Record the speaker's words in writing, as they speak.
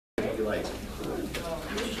be like,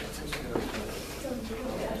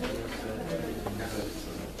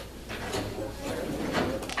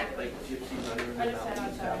 gypsies under the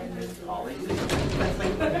mountains out in calling. That's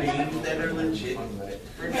like names that are legit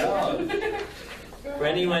for dogs. For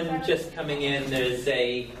anyone just coming in, there's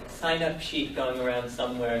a sign-up sheet going around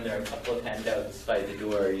somewhere, and there are a couple of handouts by the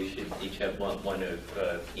door. You should each have one of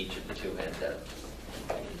each of the two handouts.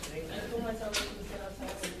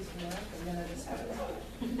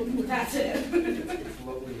 That's it. It's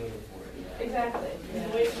lovely little for it. Exactly. Yeah.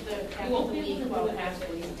 The way for the week while it has to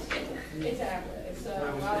be. Exactly. It's So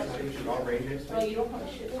you should all range next well, week? you don't have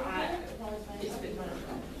a shit. It's been fun.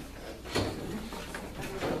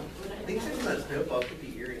 I think since that snowball could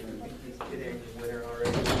be eerie, I think he's getting winter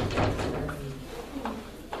already.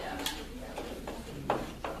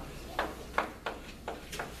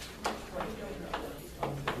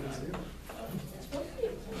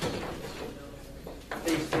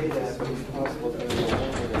 They say that, but it's possible to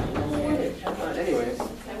anyways,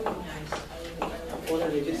 well,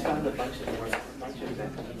 they just found a bunch of them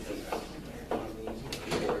pieces on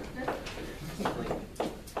the board. Like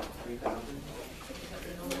 3,000.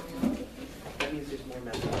 That means there's more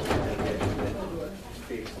methods to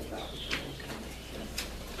figure stuff out.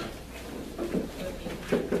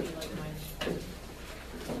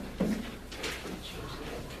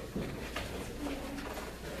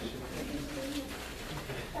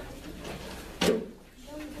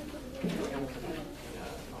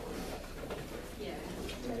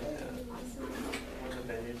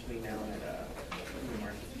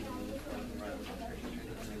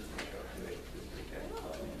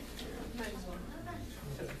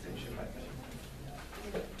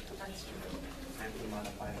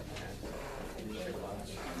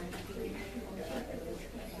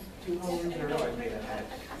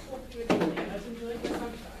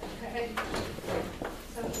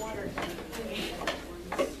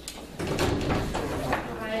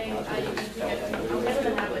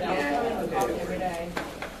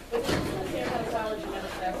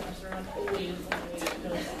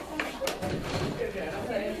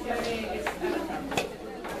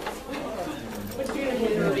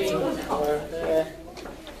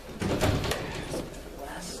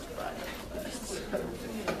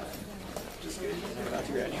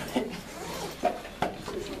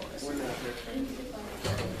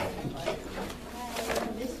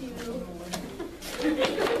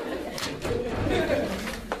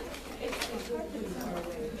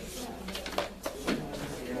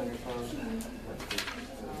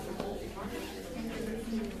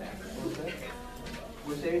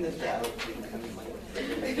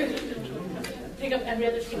 Pick up every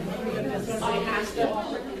other team. Somebody has to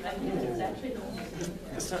offer.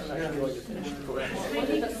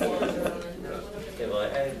 Okay, well,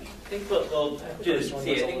 I think we'll just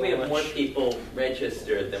see. I think we have more people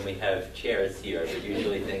registered than we have chairs here, but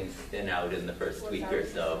usually things thin out in the first week or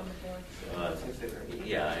so.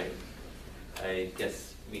 Yeah, I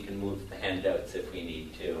guess we can move the handouts if we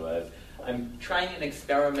need to. I'm trying an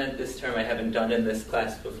experiment this term I haven't done in this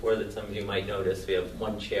class before that some of you might notice. We have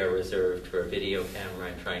one chair reserved for a video camera.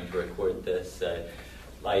 I'm trying to record this.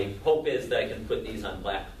 My hope is that I can put these on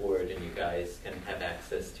Blackboard and you guys can have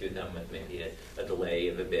access to them with maybe a delay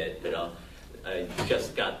of a bit. But I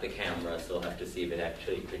just got the camera, so I'll have to see if it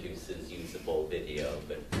actually produces usable video.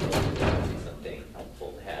 But it'll be something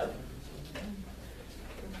helpful to have.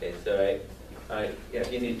 Okay, so yeah,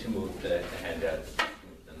 if you need to move the handouts,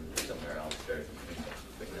 move them somewhere else or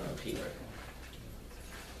bring them up here.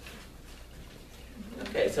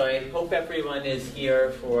 Okay, so I hope everyone is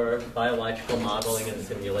here for biological modeling and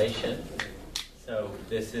simulation. So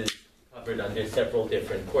this is covered under several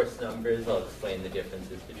different course numbers. I'll explain the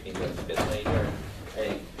differences between those a bit later.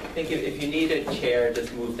 I think if you need a chair,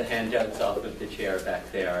 just move the handouts off of the chair back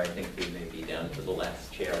there. I think we may be down to the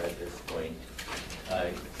last chair at this point.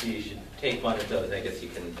 So you should take one of those. I guess you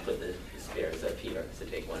can put the spares up here. So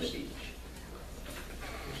take one of each.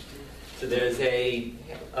 So there's a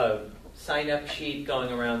sign-up sheet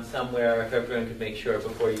going around somewhere. If everyone could make sure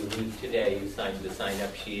before you leave today you sign the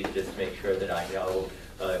sign-up sheet, just make sure that I know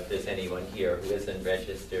if there's anyone here who isn't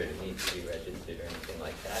registered and needs to be registered or anything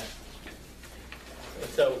like that.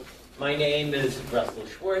 So my name is Russell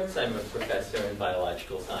Schwartz. I'm a professor in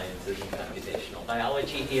biological sciences and computational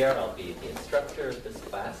biology here. I'll be the instructor of this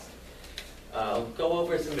class. I'll go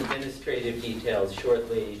over some administrative details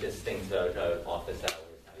shortly, just things about office hours,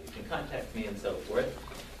 how you can contact me and so forth.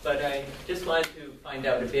 But I just wanted to find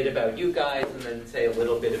out a bit about you guys and then say a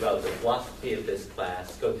little bit about the philosophy of this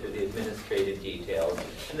class, go through the administrative details,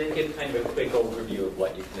 and then give kind of a quick overview of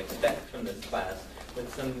what you can expect from this class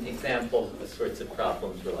with some examples of the sorts of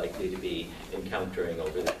problems we're likely to be encountering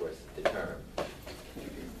over the course of the term.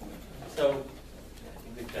 So I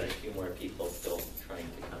think we've got a few more people still trying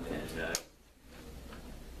to come in.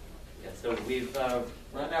 Yeah, so we've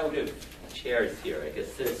run out of chairs here. I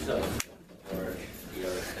guess there's some more here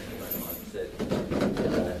if anyone wants it.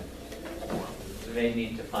 We may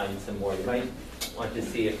need to find some more. You might want to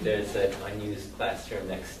see if there's an unused classroom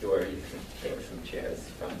next door you can take some chairs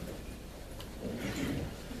from.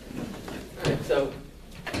 All right, so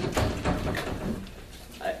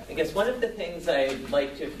I guess one of the things I'd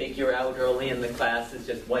like to figure out early in the class is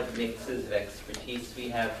just what mixes of expertise we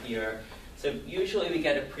have here. So usually we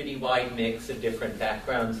get a pretty wide mix of different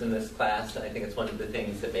backgrounds in this class, and I think it's one of the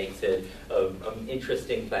things that makes it an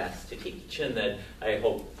interesting class to teach, and that I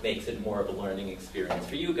hope makes it more of a learning experience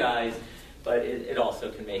for you guys, but it also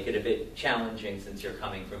can make it a bit challenging since you're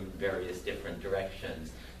coming from various different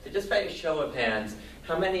directions. So just by a show of hands,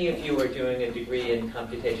 how many of you are doing a degree in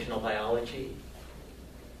computational biology?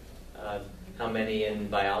 How many in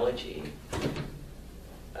biology?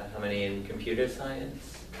 How many in computer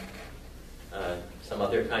science? Some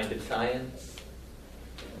other kind of science?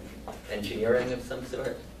 Engineering of some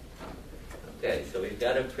sort? Okay, so we've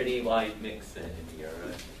got a pretty wide mix in here.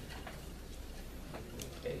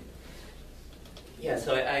 Okay. Yeah,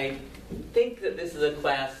 so I think that this is a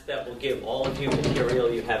class that will give all of you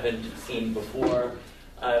material you haven't seen before.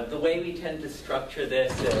 The way we tend to structure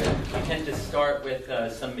this, we tend to start with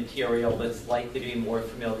some material that's likely to be more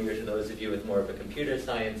familiar to those of you with more of a computer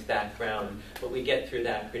science background, but we get through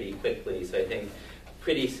that pretty quickly. So I think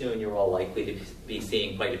pretty soon you're all likely to be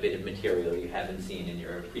seeing quite a bit of material you haven't seen in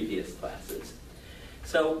your previous classes.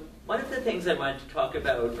 So one of the things I wanted to talk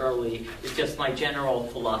about early is just my general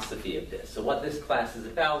philosophy of this. So what this class is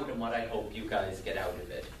about and what I hope you guys get out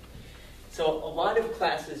of it. So a lot of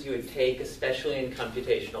classes you would take, especially in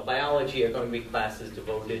computational biology, are going to be classes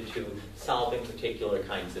devoted to solving particular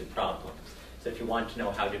kinds of problems. So if you want to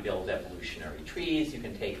know how to build evolutionary trees, you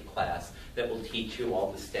can take a class that will teach you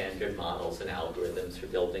all the standard models and algorithms for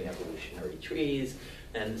building evolutionary trees,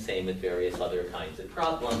 and the same with various other kinds of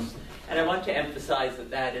problems. And I want to emphasize that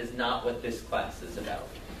that is not what this class is about.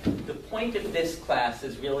 The point of this class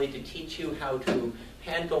is really to teach you how to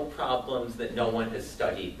handle problems that no one has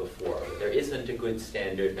studied before. There isn't a good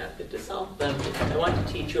standard method to solve them. I want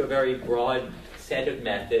to teach you a very broad set of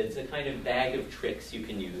methods, a kind of bag of tricks you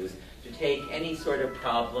can use to take any sort of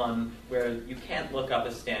problem where you can't look up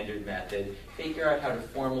a standard method, figure out how to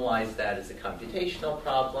formalize that as a computational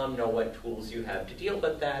problem, know what tools you have to deal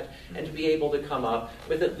with that, and to be able to come up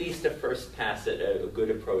with at least a first pass at a good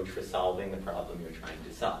approach for solving the problem you're trying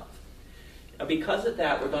to solve. Now, because of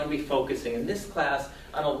that, we're going to be focusing in this class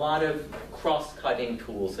on a lot of cross-cutting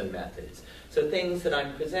tools and methods. So things that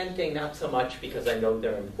I'm presenting, not so much because I know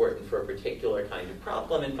they're important for a particular kind of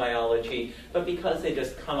problem in biology, but because they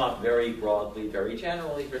just come up very broadly, very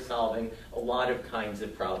generally for solving a lot of kinds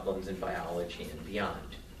of problems in biology and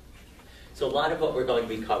beyond. So a lot of what we're going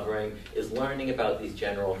to be covering is learning about these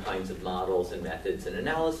general kinds of models and methods and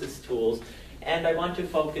analysis tools. And I want to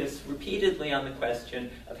focus repeatedly on the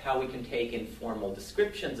question of how we can take informal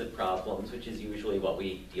descriptions of problems, which is usually what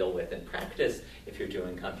we deal with in practice if you're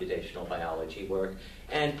doing computational biology work,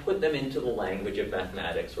 and put them into the language of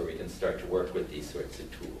mathematics where we can start to work with these sorts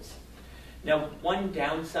of tools. Now, one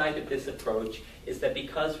downside of this approach is that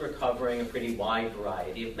because we're covering a pretty wide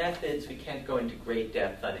variety of methods, we can't go into great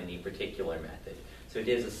depth on any particular method. So it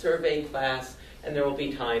is a survey class, and there will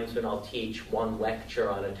be times when I'll teach one lecture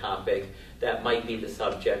on a topic that might be the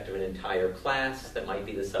subject of an entire class, that might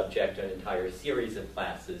be the subject of an entire series of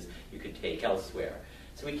classes you could take elsewhere.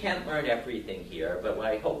 So we can't learn everything here, but what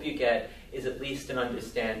I hope you get is at least an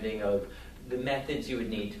understanding of the methods you would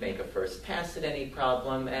need to make a first pass at any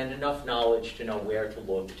problem, and enough knowledge to know where to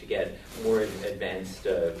look to get more advanced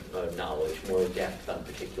knowledge, more depth on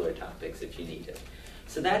particular topics if you need it.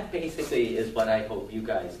 So that basically is what I hope you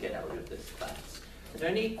guys get out of this class. Are there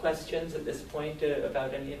any questions at this point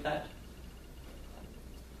about any of that?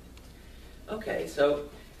 Okay, so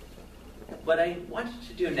what I wanted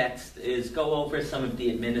to do next is go over some of the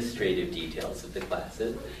administrative details of the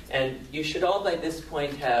classes. And you should all by this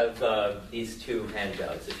point have these two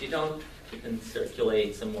handouts. If you don't, you can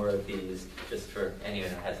circulate some more of these just for anyone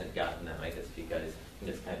who hasn't gotten them, I guess, because you can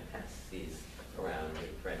just kind of pass these around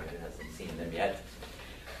for anyone who hasn't seen them yet.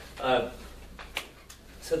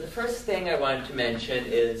 So the first thing I wanted to mention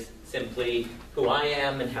is simply who I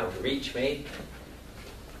am and how to reach me.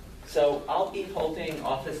 So I'll be holding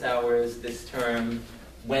office hours this term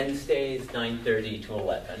Wednesdays 9:30 to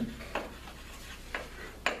 11.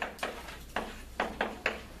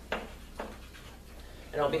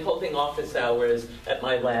 And I'll be holding office hours at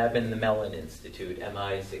my lab in the Mellon Institute,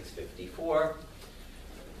 MI 654.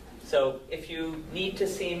 So if you need to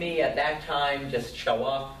see me at that time, just show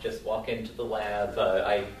up, just walk into the lab.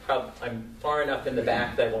 I'm far enough in the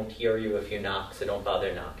back that I won't hear you if you knock, so don't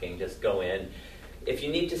bother knocking, just go in. If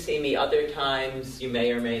you need to see me other times, you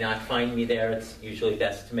may or may not find me there. It's usually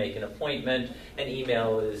best to make an appointment, and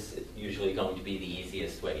email is usually going to be the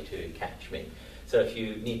easiest way to catch me. So if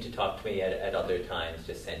you need to talk to me at other times,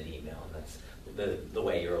 just send email, and that's the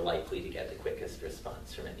way you're likely to get the quickest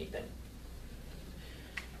response from anything.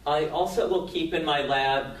 I also will keep in my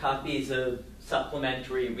lab copies of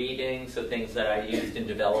supplementary reading, so things that I used in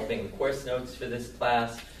developing course notes for this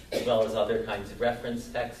class, as well as other kinds of reference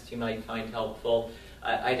texts you might find helpful.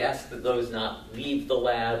 I'd ask that those not leave the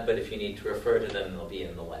lab, but if you need to refer to them, they'll be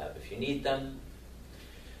in the lab if you need them.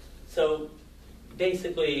 So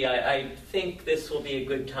basically, I think this will be a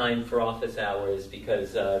good time for office hours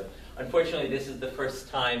because unfortunately this is the first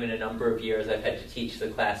time in a number of years I've had to teach the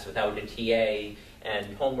class without a TA,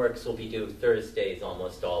 and homeworks will be due Thursdays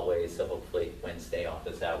almost always, so hopefully Wednesday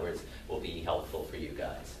office hours will be helpful for you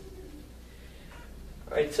guys.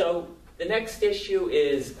 All right, so the next issue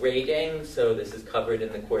is grading. So this is covered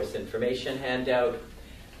in the course information handout.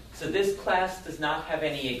 So this class does not have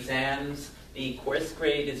any exams. The course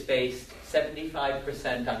grade is based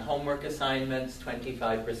 75% on homework assignments,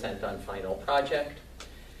 25% on final project.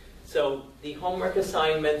 So the homework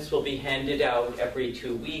assignments will be handed out every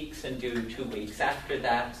 2 weeks and due 2 weeks after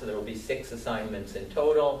that. So there will be 6 assignments in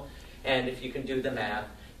total. And if you can do the math,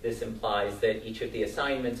 this implies that each of the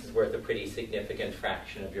assignments is worth a pretty significant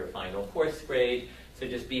fraction of your final course grade. So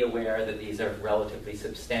just be aware that these are relatively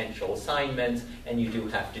substantial assignments, and you do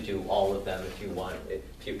have to do all of them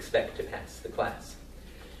if you expect to pass the class.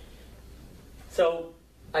 So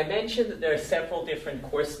I mentioned that there are several different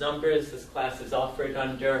course numbers this class is offered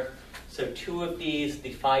under. So 2 of these,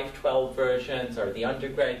 the 512 versions, are the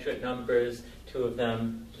undergraduate numbers. 2 of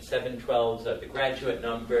them, the 712s, are the graduate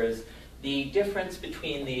numbers. The difference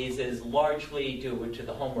between these is largely due to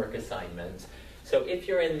the homework assignments. So if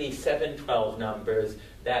you're in the 712 numbers,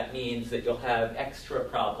 that means that you'll have extra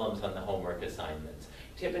problems on the homework assignments.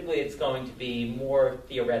 Typically, it's going to be more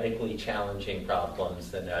theoretically challenging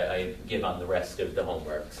problems than I give on the rest of the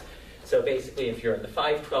homeworks. So basically, if you're in the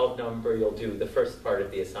 512 number, you'll do the first part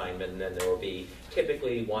of the assignment, and then there will be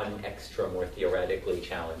typically 1 extra, more theoretically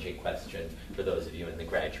challenging question for those of you in the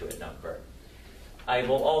graduate number. I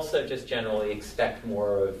will also just generally expect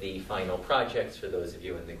more of the final projects for those of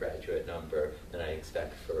you in the graduate number than I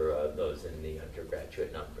expect for those in the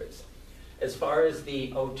undergraduate numbers. As far as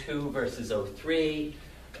the 02 versus 03,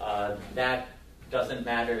 that doesn't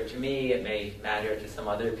matter to me. It may matter to some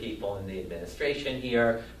other people in the administration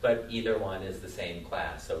here, but either one is the same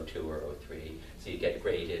class, 02 or 03, so you get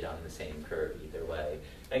graded on the same curve either way.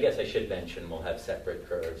 I guess I should mention we'll have separate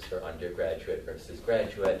curves for undergraduate versus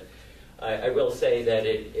graduate. I will say that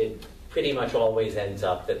it pretty much always ends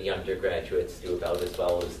up that the undergraduates do about as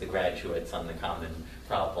well as the graduates on the common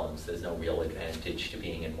problems. There's no real advantage to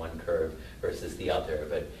being in one curve versus the other,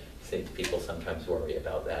 but I think people sometimes worry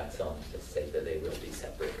about that, so I'll just say that they will be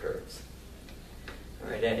separate curves.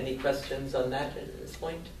 All right, any questions on that at this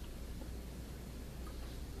point?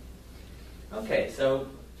 Okay, so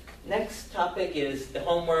next topic is the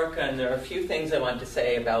homework, and there are a few things I want to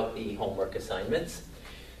say about the homework assignments.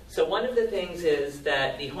 So one of the things is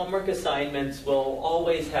that the homework assignments will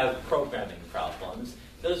always have programming problems.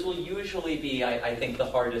 Those will usually be, I think, the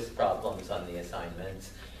hardest problems on the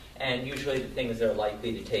assignments, and usually the things that are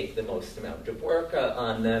likely to take the most amount of work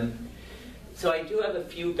on them. So I do have a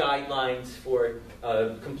few guidelines for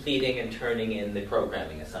completing and turning in the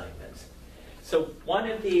programming assignments. So one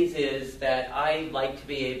of these is that I like to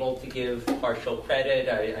be able to give partial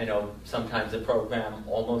credit. I know sometimes a program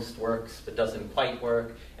almost works but doesn't quite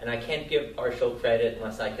work, and I can't give partial credit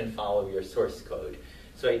unless I can follow your source code.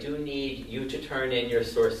 So I do need you to turn in your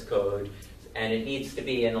source code, and it needs to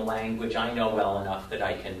be in a language I know well enough that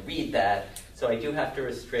I can read that. So I do have to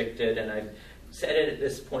restrict it, and I've set it at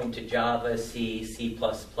this point to Java, C, C++,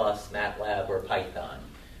 MATLAB, or Python.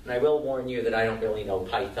 And I will warn you that I don't really know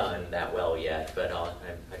Python that well yet, but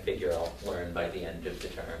I figure I'll learn by the end of the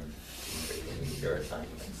term in your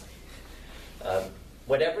assignments.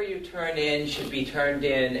 Whatever you turn in should be turned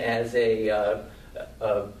in as a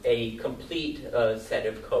complete set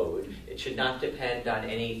of code. It should not depend on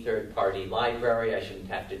any third-party library. I shouldn't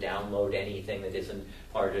have to download anything that isn't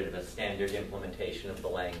part of a standard implementation of the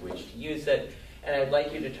language to use it. and I'd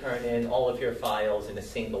like you to turn in all of your files in a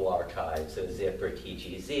single archive, so zip or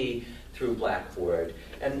TGZ, through Blackboard.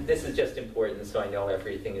 And this is just important so I know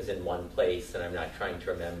everything is in one place and I'm not trying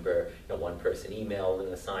to remember, one person emailed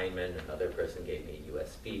an assignment, another person gave me a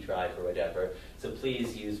USB drive or whatever. So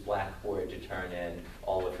please use Blackboard to turn in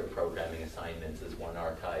all of your programming assignments as one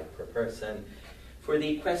archive per person. For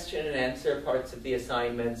the question and answer parts of the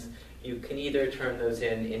assignments, you can either turn those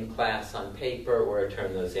in class on paper or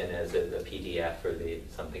turn those in as a PDF or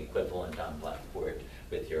something equivalent on Blackboard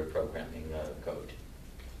with your programming code.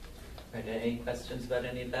 Right, any questions about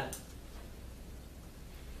any of that?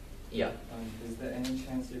 Yeah. Is there any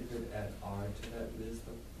chance you could add R to that list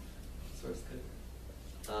of source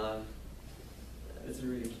code? It's a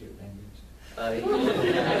really cute language.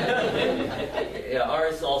 Yeah, R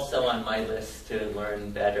is also on my list to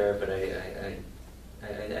learn better, but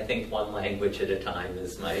I think one language at a time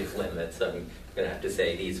is my limit, so I'm going to have to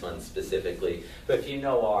say these ones specifically. But if you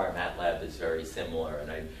know R, MATLAB is very similar,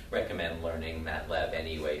 and I recommend learning MATLAB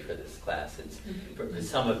anyway for this class. For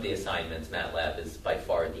some of the assignments, MATLAB is by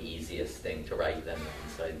far the easiest thing to write them in.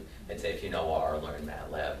 So I'd say if you know R, learn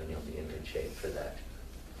MATLAB, and you'll be in good shape for that.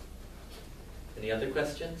 Any other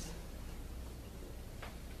questions?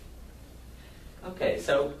 Okay,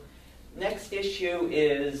 so next issue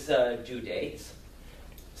is due dates.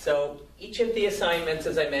 So each of the assignments,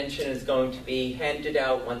 as I mentioned, is going to be handed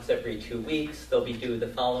out once every 2 weeks. They'll be due the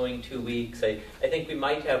following 2 weeks. I think we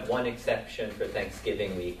might have one exception for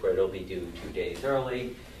Thanksgiving week where it'll be due 2 days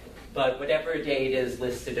early. But whatever date is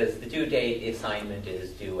listed as the due date, the assignment is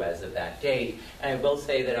due as of that date. And I will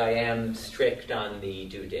say that I am strict on the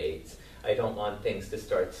due dates. I don't want things to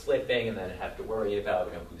start slipping and then have to worry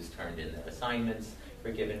about who's turned in their assignments for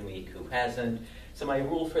a given week, who hasn't. So my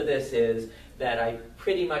rule for this is that I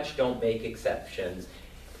pretty much don't make exceptions.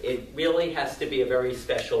 It really has to be a very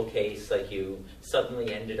special case, like you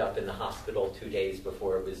suddenly ended up in the hospital 2 days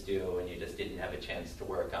before it was due and you just didn't have a chance to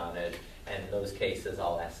work on it. And in those cases,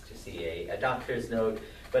 I'll ask to see a doctor's note.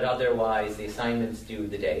 But otherwise, the assignment's due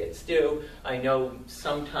the day it's due. I know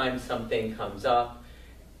sometimes something comes up,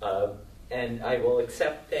 and I will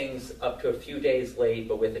accept things up to a few days late,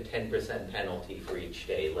 but with a 10% penalty for each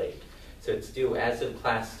day late. So it's due as of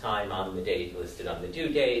class time on the date listed on the due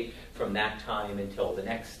date. From that time until the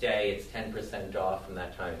next day, it's 10% off. From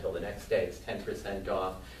that time until the next day, it's 10%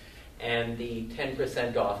 off. And the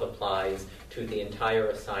 10% off applies to the entire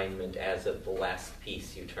assignment as of the last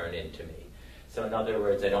piece you turn in to me. So in other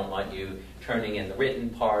words, I don't want you turning in the written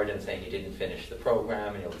part and saying you didn't finish the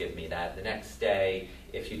program and you'll give me that the next day.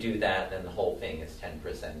 If you do that, then the whole thing is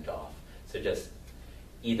 10% off. So just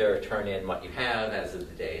either turn in what you have as of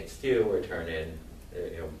the day it's due, or turn in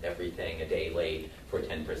everything a day late for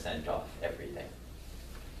 10% off everything.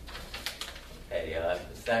 Okay,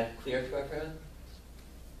 is that clear to everyone?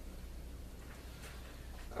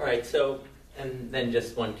 All right, so, and then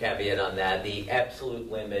just one caveat on that. The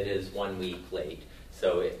absolute limit is 1 week late.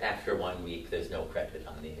 So after 1 week, there's no credit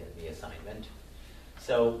on the assignment.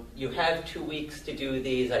 So you have 2 weeks to do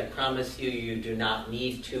these. I promise you, you do not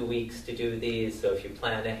need 2 weeks to do these. So if you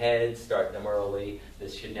plan ahead, start them early.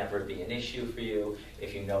 This should never be an issue for you.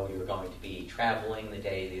 If you know you're going to be traveling the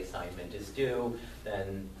day the assignment is due,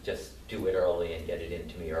 then just do it early and get it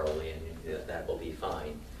into me early, and that will be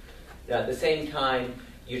fine. Now, at the same time,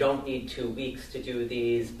 you don't need 2 weeks to do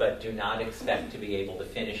these, but do not expect to be able to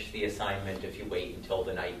finish the assignment if you wait until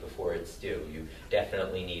the night before it's due. You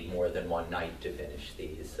definitely need more than one night to finish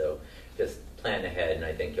these. So just plan ahead, and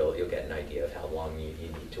I think you'll get an idea of how long you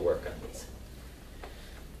need to work on these.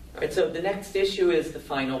 All right, so the next issue is the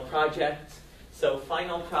final projects. So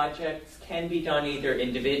final projects can be done either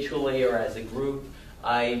individually or as a group.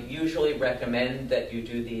 I usually recommend that you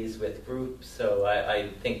do these with groups, so I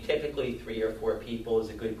think typically 3 or 4 people is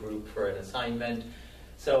a good group for an assignment.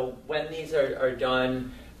 So when these are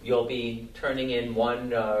done, you'll be turning in one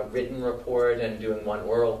written report and doing one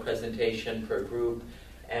oral presentation per group.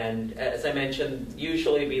 And as I mentioned,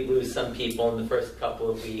 usually we lose some people in the first couple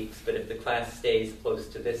of weeks, but if the class stays close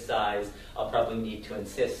to this size, I'll probably need to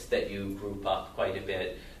insist that you group up quite a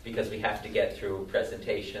bit, because we have to get through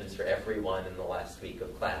presentations for everyone in the last week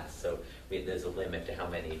of class. So there's a limit to how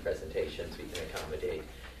many presentations we can accommodate.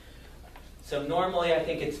 So normally I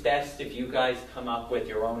think it's best if you guys come up with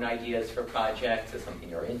your own ideas for projects, or something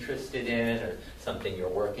you're interested in, or something you're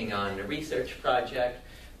working on, a research project.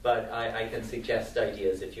 But I can suggest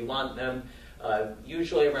ideas if you want them.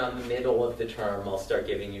 Usually around the middle of the term, I'll start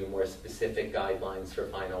giving you more specific guidelines for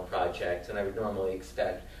final projects, and I would normally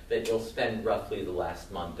expect that you'll spend roughly the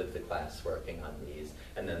last month of the class working on these,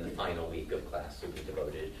 and then the final week of class will be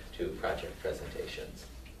devoted to project presentations.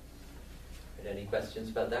 Any questions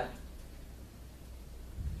about that?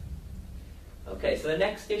 Okay, so the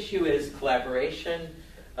next issue is collaboration.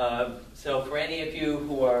 So for any of you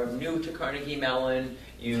who are new to Carnegie Mellon,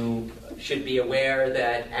 you should be aware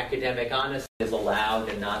that academic honesty is allowed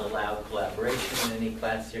and not allowed collaboration in any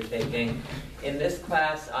class you're taking. In this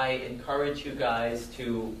class, I encourage you guys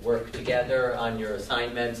to work together on your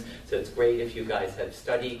assignments. So it's great if you guys have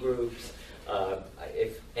study groups.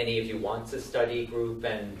 If any of you wants a study group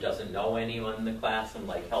and doesn't know anyone in the class and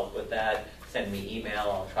like help with that, send me email.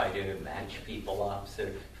 I'll try to match people up, so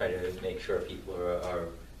try to make sure people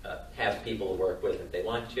have people to work with if they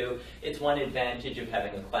want to. It's one advantage of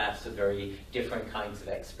having a class of very different kinds of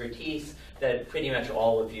expertise that pretty much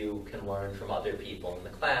all of you can learn from other people in the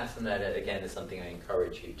class, and that again is something I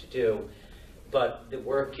encourage you to do. But the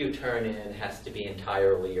work you turn in has to be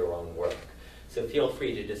entirely your own work. So feel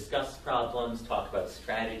free to discuss problems, talk about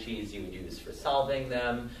strategies you would use for solving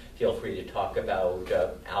them. Feel free to talk about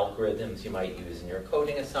algorithms you might use in your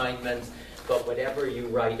coding assignments. But whatever you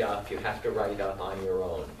write up, you have to write up on your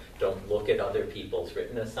own. Don't look at other people's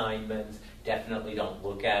written assignments. Definitely don't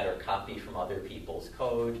look at or copy from other people's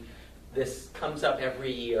code. This comes up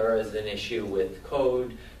every year as an issue with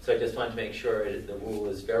code, so I just want to make sure the rule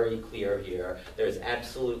is very clear here. There's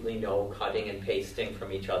absolutely no cutting and pasting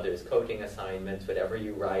from each other's coding assignments. Whatever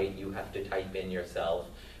you write, you have to type in yourself.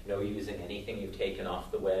 No using anything you've taken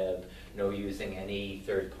off the web. No using any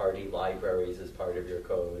third-party libraries as part of your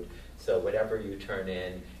code. So whatever you turn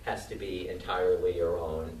in has to be entirely your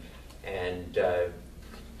own. And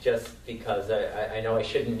just because I know I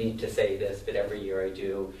shouldn't need to say this, but every year I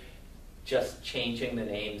do, just changing the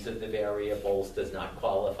names of the variables does not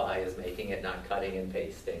qualify as making it not cutting and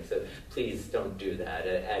pasting. So please don't do that.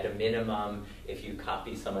 At a minimum, if you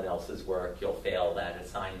copy someone else's work, you'll fail that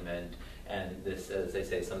assignment. And this, as I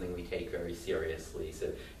say, something we take very seriously.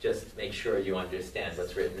 So just make sure you understand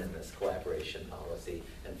what's written in this collaboration policy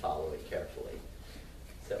and follow it carefully.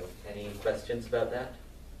 So any questions about that?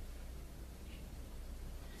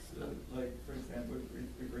 So, like, for example,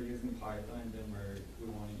 if we're using Python, then we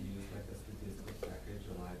want to use like a statistical package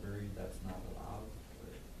or library, that's not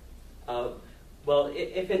allowed? Well,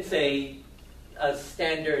 if it's a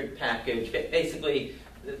standard package, basically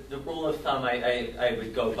the rule of thumb I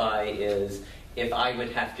would go by is if I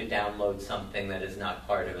would have to download something that is not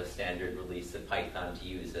part of a standard release of Python to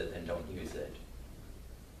use it, then don't use it.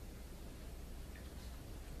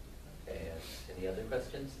 Okay, any other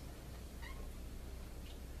questions?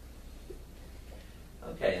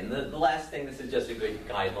 Okay, and the last thing, this is just a good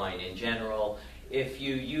guideline in general. If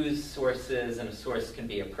you use sources, and a source can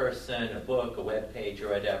be a person, a book, a web page, or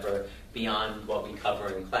whatever, beyond what we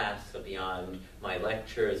cover in class, so beyond my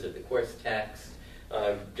lectures or the course text,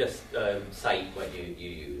 just cite what you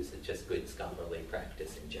use. It's just good scholarly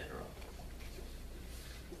practice in general.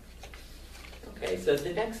 Okay, so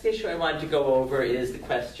the next issue I wanted to go over is the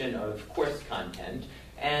question of course content.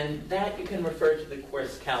 And that you can refer to the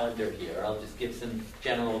course calendar here. I'll just give some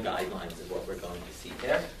general guidelines of what we're going to see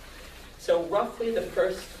there. So roughly the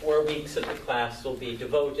first 4 weeks of the class will be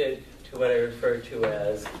devoted to what I refer to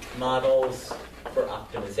as models for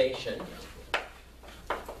optimization.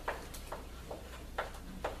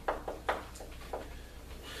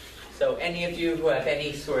 So any of you who have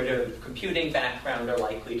any sort of computing background are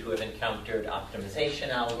likely to have encountered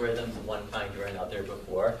optimization algorithms of one kind or another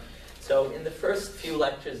before. So in the first few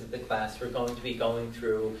lectures of the class, we're going to be going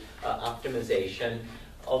through optimization.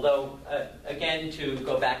 Although, again, to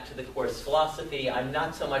go back to the course philosophy, I'm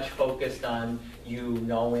not so much focused on you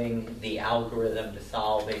knowing the algorithm to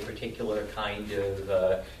solve a particular kind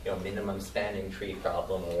of minimum spanning tree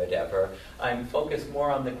problem or whatever. I'm focused more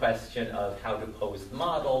on the question of how to pose the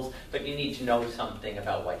models, but you need to know something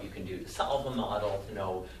about what you can do to solve a model, to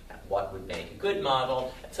know what would make a good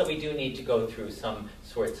model. So we do need to go through some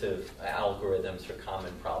sorts of algorithms for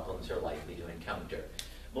common problems you're likely to encounter.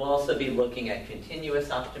 We'll also be looking at continuous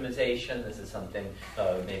optimization. This is something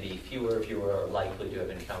maybe fewer of you are likely to have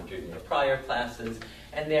encountered in your prior classes.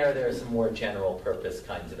 And there are some more general purpose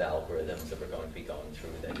kinds of algorithms that we're going to be going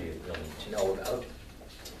through that you'll need to know about.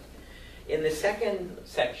 In the second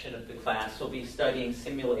section of the class, we'll be studying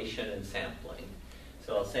simulation and sampling.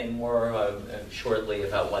 So I'll say more shortly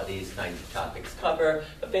about what these kinds of topics cover,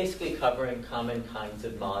 but basically covering common kinds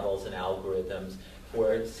of models and algorithms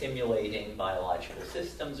for simulating biological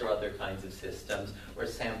systems or other kinds of systems, or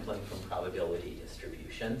sampling from probability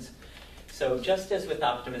distributions. So just as with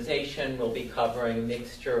optimization, we'll be covering a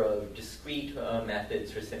mixture of discrete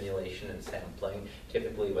methods for simulation and sampling,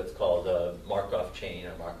 typically what's called a Markov chain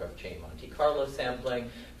or Markov chain Monte Carlo sampling,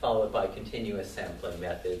 followed by continuous sampling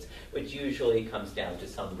methods, which usually comes down to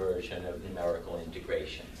some version of numerical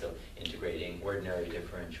integration, so integrating ordinary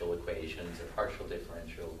differential equations or partial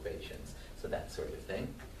differential equations, so that sort of thing.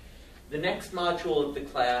 The next module of the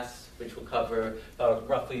class, which will cover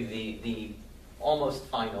roughly the almost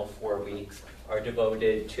final 4 weeks, are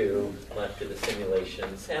devoted to, after the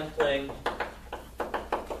simulation sampling,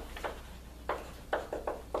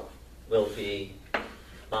 will be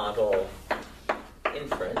model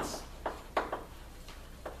inference.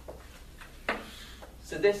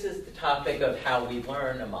 So this is the topic of how we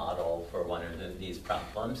learn a model for one of these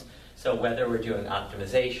problems. So whether we're doing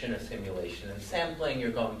optimization or simulation and sampling, you're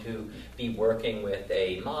going to be working with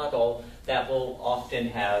a model that will often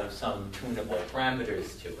have some tunable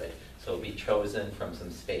parameters to it. So it'll be chosen from some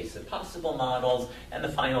space of possible models, and the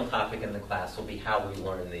final topic in the class will be how we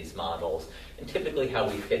learn these models, and typically how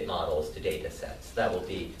we fit models to data sets. That will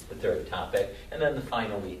be the third topic. And then the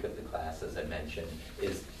final week of the class, as I mentioned,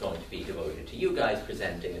 is going to be devoted to you guys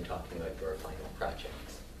presenting and talking about your final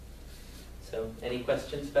projects. So, any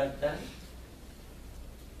questions about that?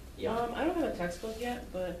 Yeah. I don't have a textbook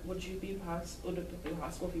yet, but would it be possible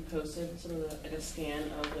if you posted sort of like a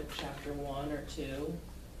scan of like chapter 1 or 2?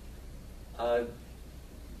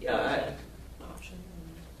 Yeah. Option.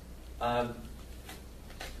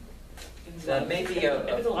 That may be if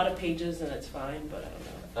it's a lot of pages, then it's fine, but I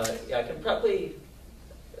don't know. Yeah, I can probably.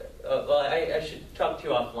 Well, I should talk to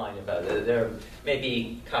you offline about it. There may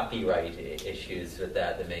be copyright issues with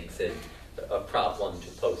that makes it a problem to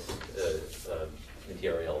post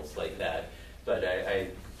materials like that, but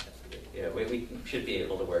we should be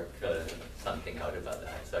able to work something out about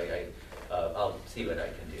that. So I'll see what I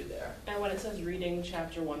can do there. And when it says reading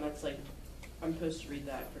chapter 1, that's like I'm supposed to read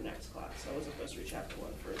that for next class. So I wasn't supposed to read chapter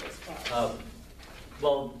 1 for this class.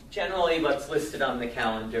 Well, generally, what's listed on the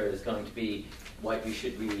calendar is going to be what you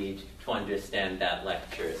should read to understand that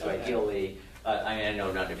lecture. So okay. Ideally. I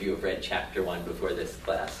know none of you have read chapter 1 before this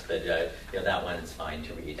class, but that one is fine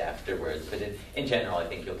to read afterwards. But in general, I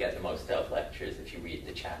think you'll get the most out of lectures if you read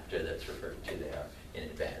the chapter that's referred to there in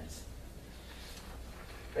advance.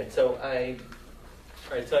 Right, so I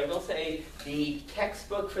will say the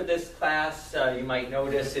textbook for this class, you might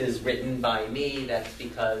notice, is written by me. That's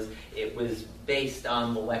because it was based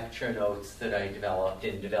on the lecture notes that I developed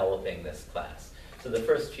in developing this class. So the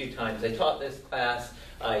first few times I taught this class,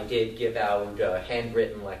 I did give out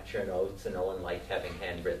handwritten lecture notes, and no one liked having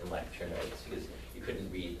handwritten lecture notes because you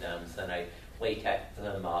couldn't read them. So then I LaTeXed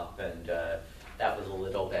them up, and that was a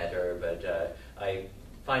little better. But I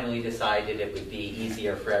finally decided it would be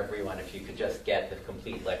easier for everyone if you could just get the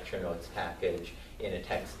complete lecture notes package in a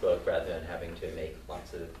textbook rather than having to make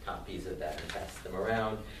lots of copies of that and pass them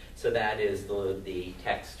around. So that is the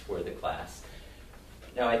text for the class.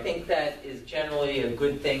 Now, I think that is generally a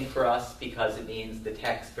good thing for us because it means the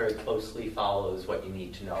text very closely follows what you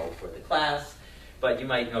need to know for the class. But you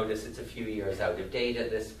might notice it's a few years out of date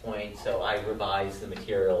at this point, so I revise the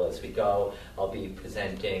material as we go. I'll be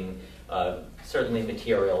presenting certainly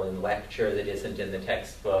material in lecture that isn't in the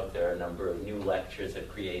textbook. There are a number of new lectures I've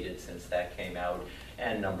created since that came out,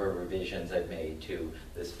 and a number of revisions I've made to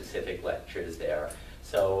the specific lectures there.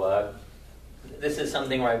 So this is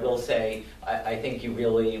something where I will say I think you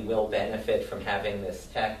really will benefit from having this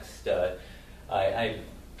text. I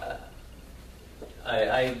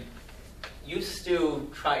used to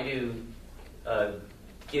try to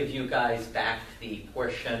give you guys back the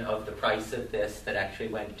portion of the price of this that actually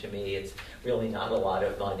went to me. It's really not a lot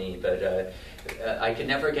of money, but I could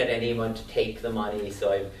never get anyone to take the money,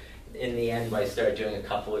 so in the end, what I started doing a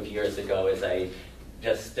couple of years ago is I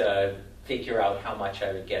just figure out how much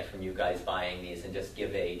I would get from you guys buying these and just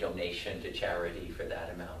give a donation to charity for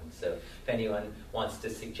that amount. So if anyone wants to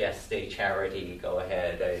suggest a charity, go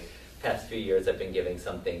ahead. The past few years I've been giving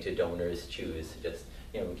something to Donors Choose, to just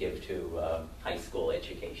give to high school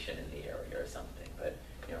education in the area or something. But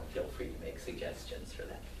feel free to make suggestions for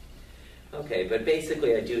that. Okay, but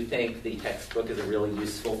basically I do think the textbook is a really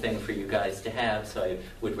useful thing for you guys to have, so I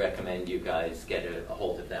would recommend you guys get a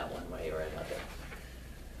hold of that one way or another.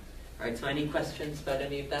 All right, so any questions about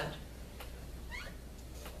any of that?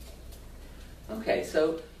 Okay,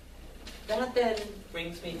 so that then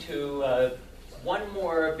brings me to one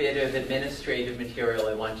more bit of administrative material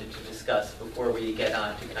I wanted to discuss before we get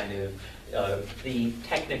on to kind of the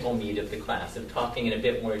technical meat of the class. I'm talking in a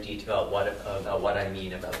bit more detail about what I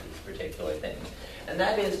mean about these particular things. And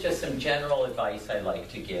that is just some general advice I like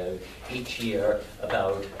to give each year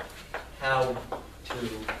about how to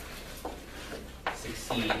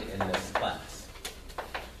succeed in this class.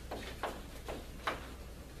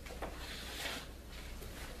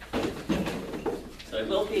 So I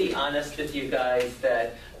will be honest with you guys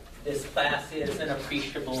that this class is an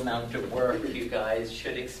appreciable amount of work. You guys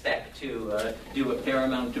should expect to do a fair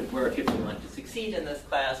amount of work if you want to succeed in this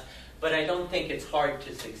class, but I don't think it's hard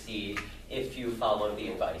to succeed if you follow the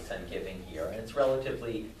advice I'm giving here. And it's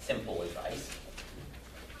relatively simple advice.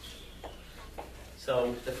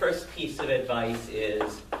 So the first piece of advice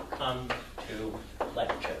is come to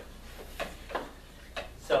lecture.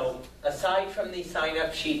 So aside from the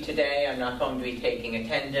sign-up sheet today, I'm not going to be taking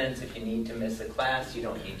attendance. If you need to miss a class, you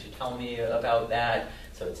don't need to tell me about that.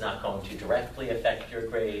 So it's not going to directly affect your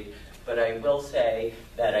grade. But I will say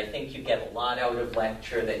that I think you get a lot out of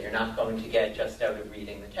lecture that you're not going to get just out of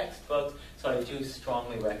reading the textbooks. So I do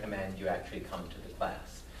strongly recommend you actually come to the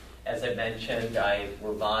class. As I mentioned, I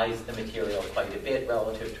revised the material quite a bit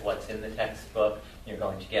relative to what's in the textbook. You're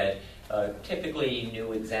going to get typically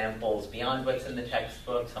new examples beyond what's in the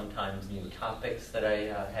textbook, sometimes new topics that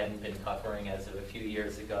I hadn't been covering as of a few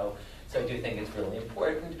years ago. So I do think it's really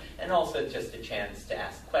important, and also just a chance to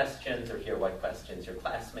ask questions or hear what questions your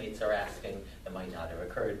classmates are asking that might not have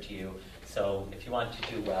occurred to you. So if you want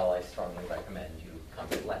to do well, I strongly recommend you come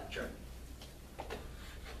to lecture.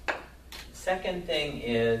 Second thing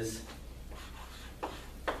is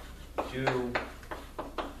do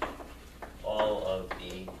all of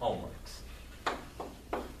the homeworks.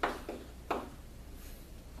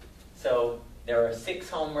 So there are 6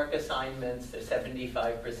 homework assignments. They're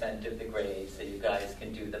 75% of the grade, so you guys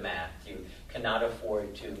can do the math. You cannot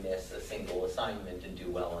afford to miss a single assignment and do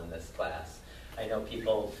well in this class. I know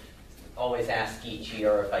people always ask each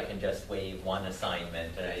year if I can just waive one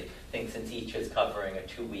assignment, and I think since each is covering a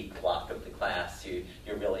 2-week block of the class,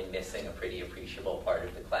 you're really missing a pretty appreciable part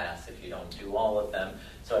of the class if you don't do all of them.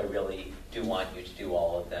 So I really do want you to do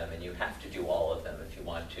all of them, and you have to do all of them if you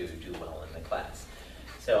want to do well in the class.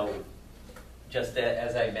 So just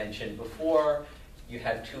as I mentioned before, you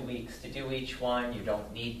have 2 weeks to do each one. You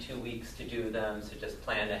don't need 2 weeks to do them, so just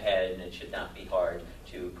plan ahead, and it should not be hard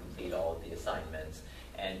to complete all of the assignments.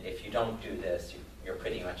 And if you don't do this, you're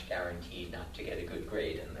pretty much guaranteed not to get a good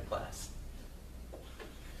grade in the class.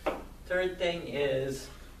 Third thing is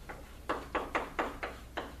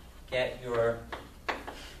get your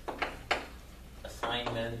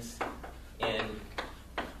assignments in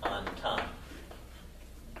on time.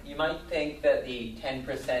 You might think that the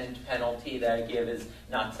 10% penalty that I give is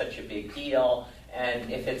not such a big deal,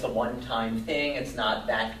 and if it's a one-time thing, it's not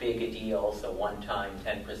that big a deal, so one-time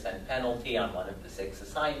 10% penalty on one of the 6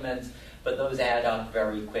 assignments, but those add up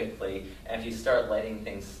very quickly, and if you start letting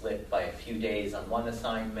things slip by a few days on one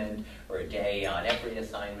assignment, or a day on every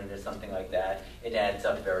assignment or something like that, it adds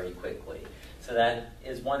up very quickly. So that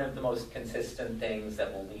is one of the most consistent things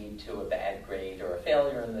that will lead to a bad grade or a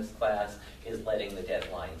failure in this class, is letting the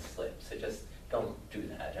deadline slip. So just don't do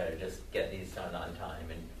that, or just get these done on time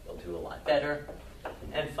and you'll do a lot better.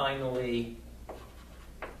 And finally,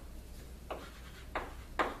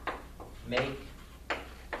 make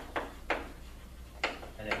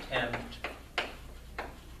an attempt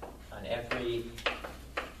on every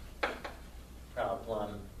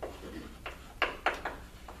problem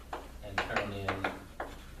and turn in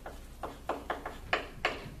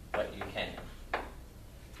what you can.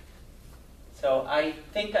 So I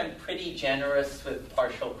think I'm pretty generous with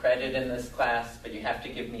partial credit in this class, but you have to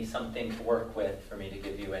give me something to work with for me to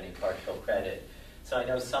give you any partial credit. So I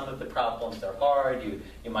know some of the problems are hard.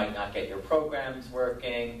 You might not get your programs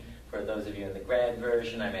working. For those of you in the grad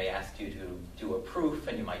version, I may ask you to do a proof,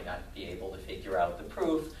 and you might not be able to figure out the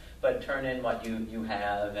proof, but turn in what you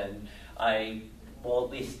have, and I will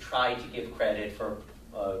at least try to give credit for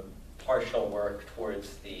partial work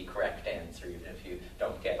towards the correct answer, even if you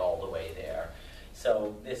don't get all the way there.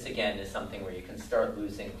 So this, again, is something where you can start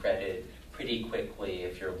losing credit pretty quickly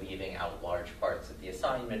if you're leaving out large parts of the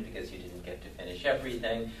assignment because you didn't get to finish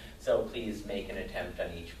everything. So please make an attempt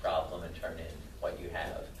on each problem and turn in what you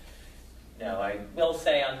have. Now, I will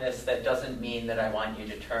say on this, that doesn't mean that I want you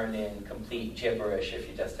to turn in complete gibberish if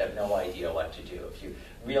you just have no idea what to do. If you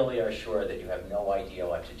really are sure that you have no idea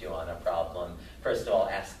what to do on a problem, first of all,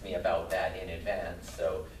 ask me about that in advance.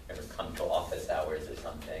 So come to office hours or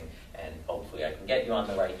something, and hopefully I can get you on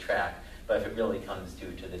the right track. But if it really comes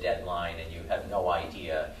due to the deadline and you have no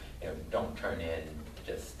idea, don't turn in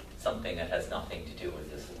just something that has nothing to do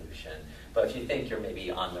with the solution. But if you think you're maybe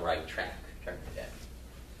on the right track, turn it in.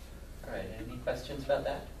 All right, any questions about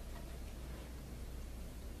that?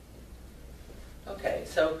 Okay,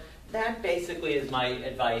 so that basically is my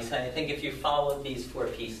advice. And I think if you follow these 4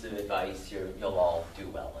 pieces of advice, you'll all do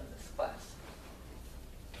well in this class.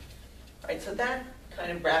 All right, so that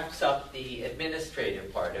kind of wraps up the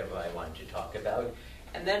administrative part of what I wanted to talk about.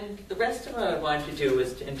 And then the rest of what I wanted to do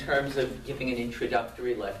is, in terms of giving an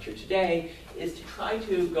introductory lecture today, is to try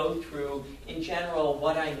to go through, in general,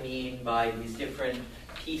 what I mean by these different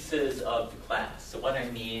pieces of the class. So what I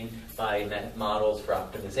mean by models for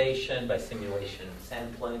optimization, by simulation and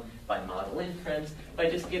sampling, by model inference, by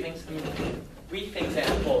just giving some brief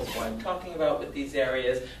examples of what I'm talking about with these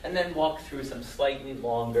areas, and then walk through some slightly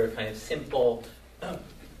longer, kind of simple,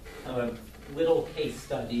 little case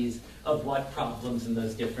studies of what problems in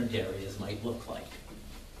those different areas might look like.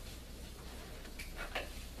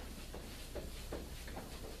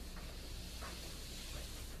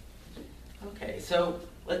 Okay, so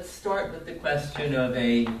let's start with the question of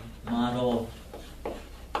a model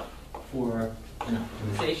for an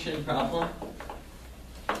optimization problem.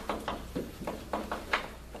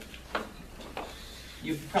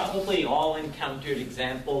 You've probably all encountered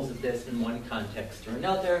examples of this in one context or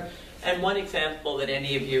another. And one example that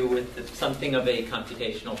any of you with something of a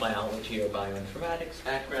computational biology or bioinformatics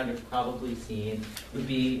background have probably seen would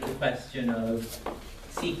be the question of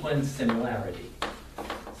sequence similarity.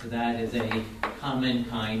 So that is a common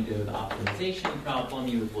kind of optimization problem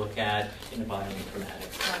you would look at in a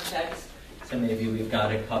bioinformatics context. So maybe we've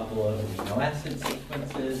got a couple of amino acid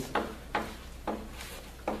sequences.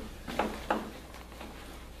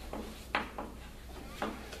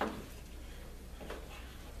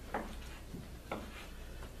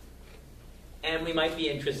 And we might be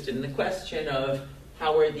interested in the question of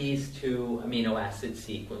how are these 2 amino acid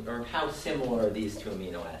sequences, or how similar are these 2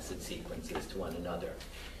 amino acid sequences to one another?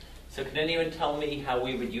 So can anyone tell me how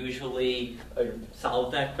we would usually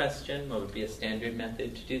solve that question? What would be a standard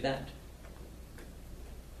method to do that?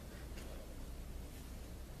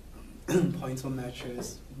 Points for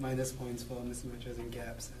matches, minus points for mismatches and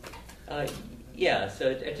gaps. Yeah,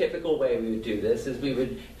 so a typical way we would do this is we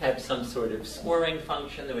would have some sort of scoring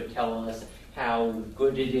function that would tell us how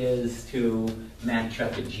good it is to match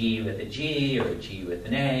up a G with a G, or a G with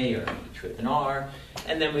an A, or an H with an R.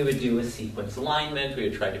 And then we would do a sequence alignment. We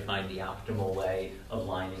would try to find the optimal way of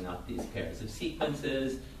lining up these pairs of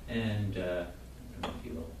sequences. And I don't know if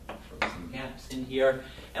you will throw some gaps in here.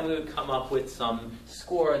 And we would come up with some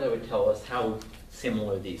score that would tell us how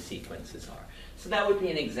similar these sequences are. So that would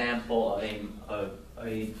be an example of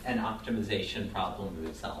an optimization problem we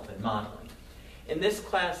would solve in modeling. In this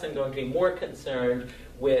class, I'm going to be more concerned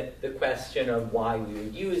with the question of why we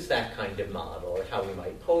would use that kind of model, or how we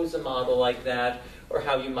might pose a model like that, or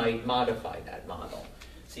how you might modify that model.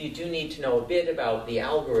 So you do need to know a bit about the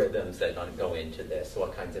algorithms that go into this,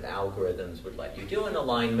 what kinds of algorithms would let you do an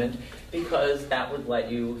alignment, because that would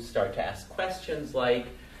let you start to ask questions like,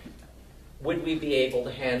 would we be able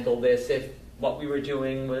to handle this if what we were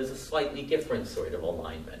doing was a slightly different sort of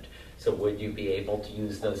alignment? So would you be able to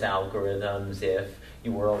use those algorithms if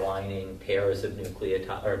you were aligning pairs of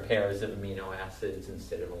nucleotides or pairs of amino acids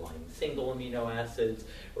instead of aligning single amino acids,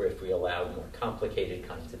 or if we allowed more complicated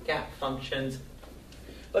kinds of gap functions?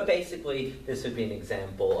 But basically, this would be an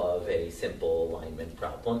example of a simple alignment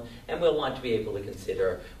problem, and we'll want to be able to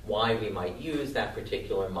consider why we might use that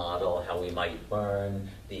particular model, how we might learn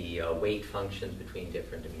the weight functions between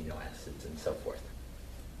different amino acids, and so forth.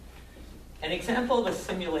 An example of a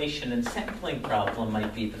simulation and sampling problem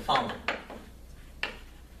might be the following.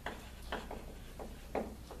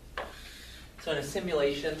 So in a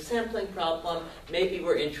simulation sampling problem, maybe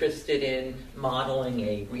we're interested in modeling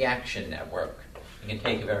a reaction network. You can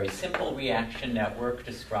take a very simple reaction network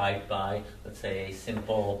described by, let's say, a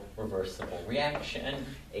simple reversible reaction.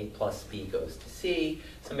 A plus B goes to C.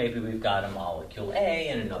 So maybe we've got a molecule A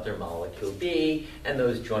and another molecule B, and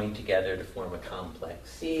those join together to form a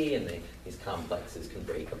complex C, and these complexes can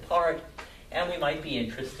break apart. And we might be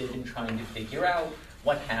interested in trying to figure out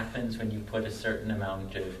what happens when you put a certain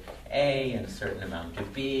amount of A and a certain amount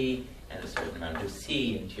of B and a certain amount of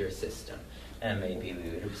C into your system. And maybe we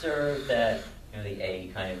would observe that the A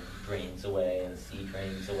kind of drains away and the C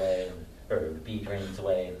drains away, or the B drains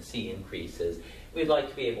away and the C increases. We'd like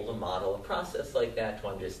to be able to model a process like that to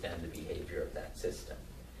understand the behavior of that system.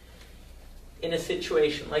 In a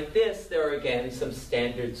situation like this, there are again some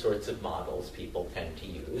standard sorts of models people tend to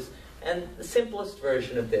use. And the simplest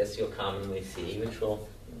version of this you'll commonly see, which we'll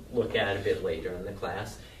look at a bit later in the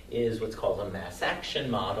class, is what's called a mass action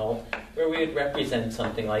model, where we would represent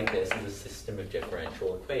something like this as a system of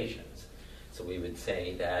differential equations. So we would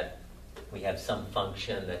say that we have some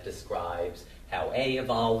function that describes how A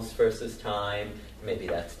evolves versus time. Maybe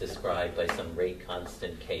that's described by some rate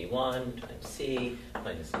constant K1 times C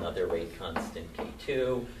minus another rate constant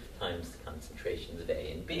K2 times the concentrations of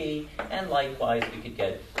A and B. And likewise, we could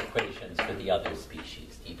get equations for the other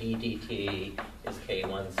species. dB dt is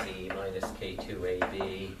K1C minus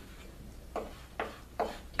K2AB.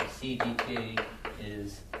 dC dt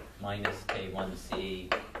is minus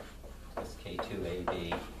K1C plus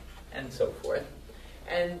K2AB, and so forth.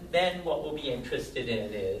 And then what we'll be interested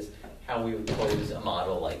in is how we would pose a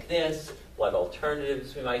model like this, what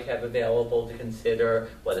alternatives we might have available to consider,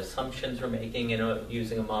 what assumptions we're making in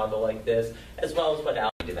using a model like this, as well as what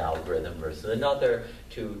algorithm versus another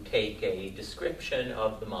to take a description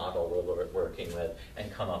of the model we're working with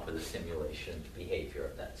and come up with a simulation behavior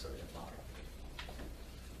of that sort of model.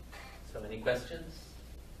 So any questions?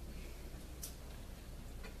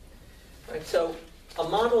 All right, so a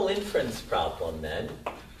model inference problem then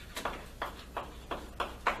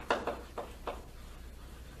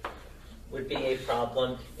would be a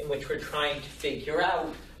problem in which we're trying to figure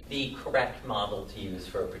out the correct model to use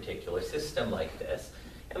for a particular system like this.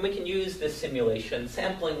 And we can use this simulation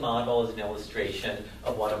sampling model as an illustration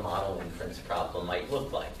of what a model inference problem might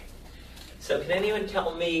look like. So can anyone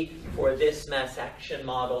tell me, for this mass action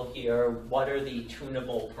model here, what are the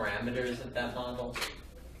tunable parameters of that model?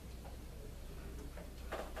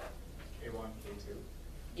 K1, K2.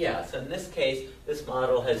 Yeah, so in this case, this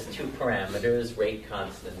model has two parameters, rate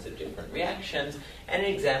constants of different reactions, and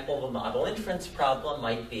an example of a model inference problem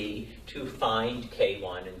might be to find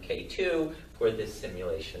K1 and K2 for this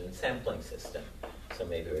simulation sampling system. So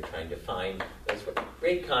maybe we're trying to find those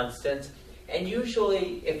rate constants, and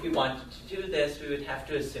usually if we wanted to do this, we would have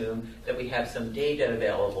to assume that we have some data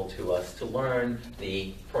available to us to learn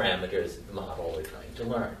the parameters of the model we're trying to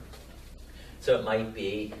learn. So it might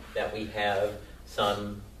be that we have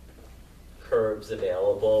some curves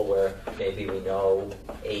available where maybe we know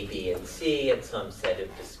A, B, and C at some set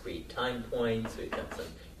of discrete time points. We've got some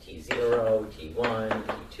T0, T1,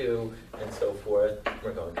 T2, and so forth.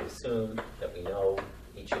 We're going to assume that we know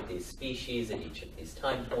each of these species at each of these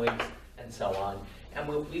time points, and so on. And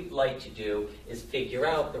what we'd like to do is figure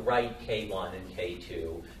out the right K1 and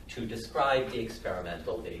K2 to describe the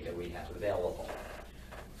experimental data we have available.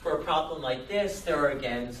 For a problem like this, there are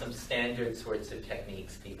again some standard sorts of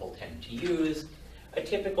techniques people tend to use. A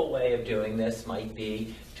typical way of doing this might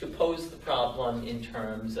be to pose the problem in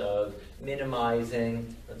terms of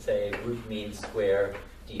minimizing, let's say, root mean square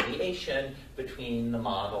deviation between the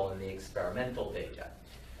model and the experimental data.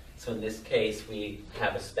 So in this case, we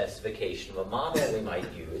have a specification of a model we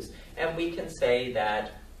might use, and we can say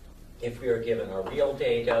that if we are given our real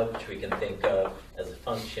data, which we can think of as a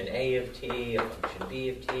function A of t, a function B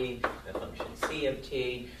of t, a function C of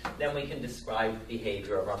t, then we can describe the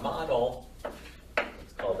behavior of our model,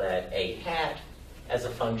 let's call that A hat, as a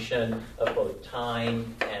function of both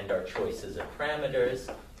time and our choices of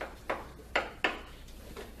parameters.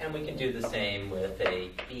 And we can do the same with a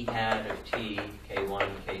B hat of t, K1,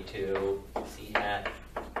 K2, C hat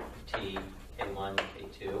of t, K1,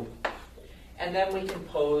 K2. And then we can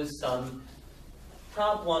pose some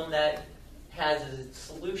problem that has as its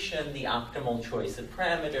solution the optimal choice of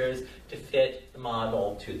parameters to fit the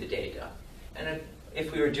model to the data. And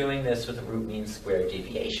if we were doing this with a root mean square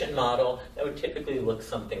deviation model, that would typically look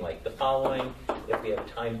something like the following. If we have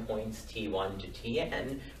time points t1 to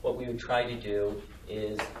tn, what we would try to do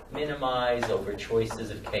is minimize over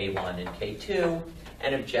choices of k1 and k2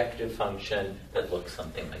 an objective function that looks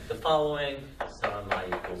something like the following. Sum I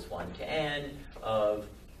equals 1 to n of,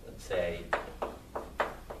 let's say,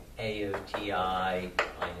 a of ti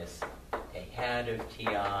minus a hat of ti,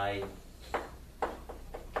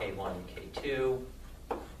 k1, k2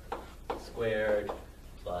 squared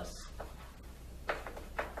plus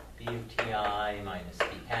b of ti minus b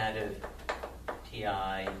hat of ti,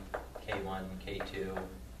 k1, k2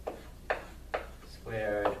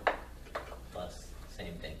 squared plus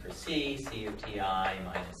same thing for c, c of ti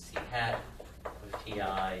minus c hat of ti,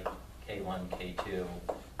 k1, k2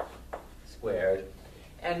 squared.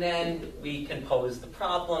 And then we can pose the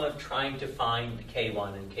problem of trying to find the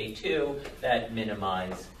k1 and k2 that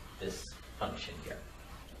minimize this function here.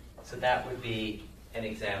 So that would be an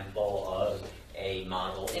example of a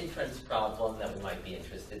model inference problem that we might be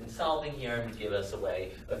interested in solving here, and give us a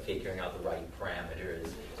way of figuring out the right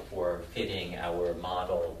parameters for fitting our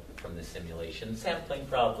model from the simulation sampling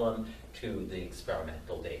problem to the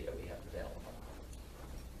experimental data we have available.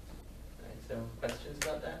 All right, so questions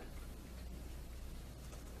about that?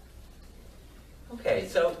 Okay,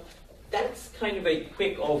 so that's kind of a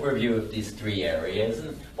quick overview of these three areas.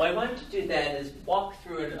 And what I wanted to do then is walk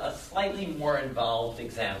through a slightly more involved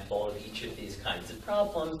example of each of these kinds of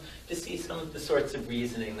problems to see some of the sorts of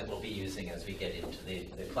reasoning that we'll be using as we get into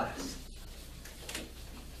the class.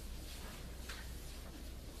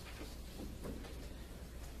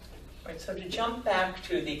 All right, so to jump back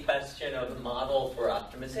to the question of a model for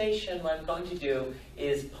optimization, what I'm going to do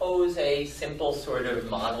is pose a simple sort of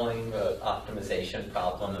modeling optimization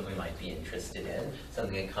problem that we might be interested in,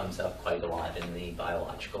 something that comes up quite a lot in the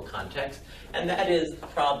biological context, and that is the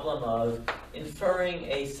problem of inferring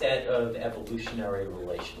a set of evolutionary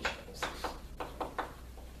relationships.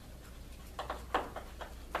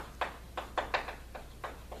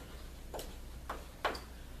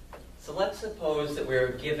 So let's suppose that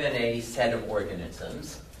we're given a set of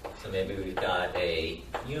organisms. So maybe we've got a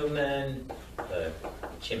human, a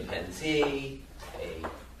chimpanzee, a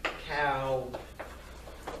cow,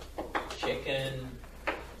 chicken,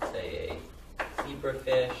 say a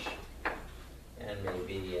zebrafish, and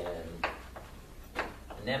maybe an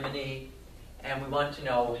anemone. And we want to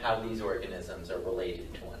know how these organisms are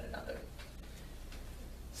related to one another.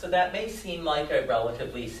 So that may seem like a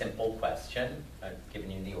relatively simple question. I've given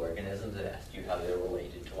you the organisms and asked you how they're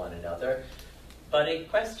related to one another. But a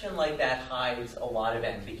question like that hides a lot of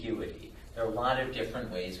ambiguity. There are a lot of different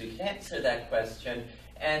ways we can answer that question.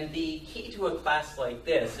 And the key to a class like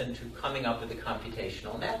this and to coming up with a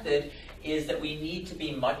computational method is that we need to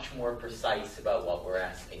be much more precise about what we're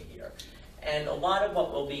asking here. And a lot of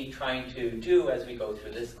what we'll be trying to do as we go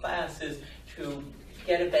through this class is to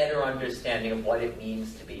get a better understanding of what it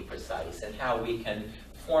means to be precise and how we can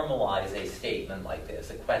formalize a statement like this,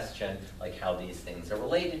 a question like how these things are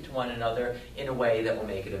related to one another in a way that will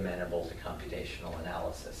make it amenable to computational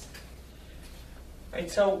analysis. Right,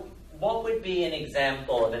 so what would be an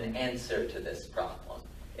example of an answer to this problem?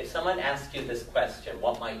 If someone asked you this question,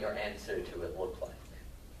 what might your answer to it look like?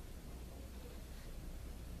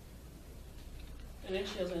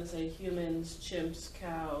 Initially, I was going to say humans, chimps,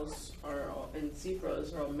 cows, and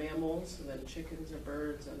zebras are all mammals, and then chickens are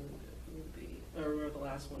birds, and or whatever the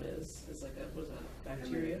last one is like a, what is that,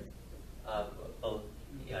 bacteria? Well,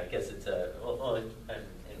 yeah, I guess it's an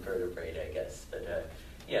invertebrate, I guess. But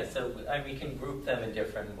yeah, so we can group them in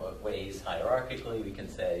different ways hierarchically. We can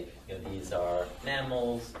say, these are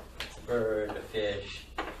mammals, it's a bird, a fish,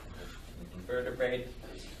 an invertebrate.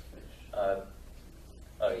 Oh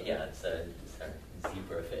yeah, it's a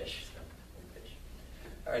zebrafish.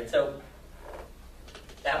 All right, so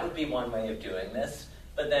that would be one way of doing this.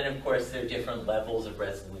 But then, of course, there are different levels of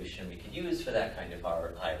resolution we could use for that kind of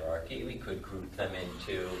hierarchy. We could group them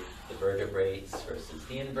into the vertebrates versus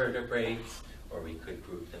the invertebrates, or we could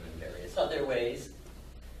group them in various other ways.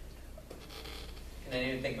 Can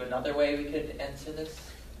anyone think of another way we could answer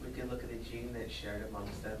this? We could look at the gene that's shared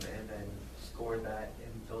amongst them and then score that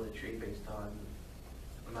and build a tree based on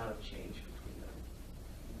the amount of change between them.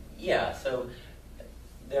 Yeah, so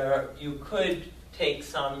you could take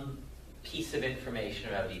some piece of information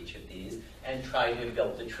about each of these and try to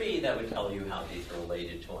build a tree that would tell you how these are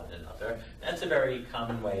related to one another. That's a very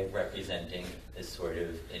common way of representing this sort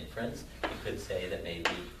of inference. You could say that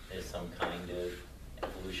maybe there's some kind of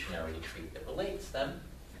evolutionary tree that relates them.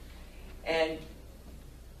 And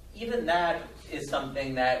even that is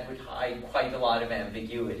something that would hide quite a lot of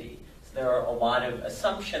ambiguity. So there are a lot of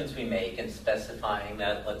assumptions we make in specifying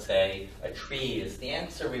that, let's say, a tree is the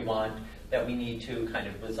answer we want, that we need to kind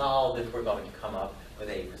of resolve if we're going to come up with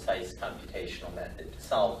a precise computational method to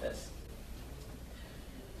solve this.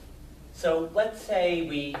 So let's say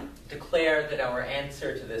we declare that our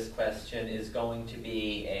answer to this question is going to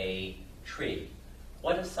be a tree.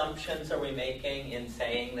 What assumptions are we making in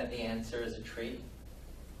saying that the answer is a tree?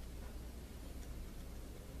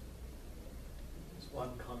 There's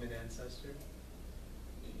one common ancestor.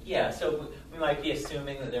 Yeah, so we might be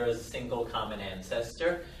assuming that there is a single common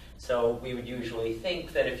ancestor. So we would usually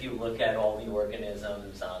think that if you look at all the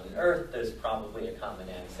organisms on Earth, there's probably a common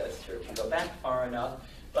ancestor if you go back far enough.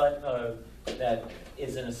 But that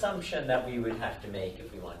is an assumption that we would have to make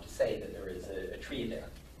if we want to say that there is a tree there.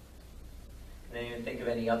 Can anyone think of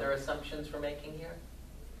any other assumptions we're making here?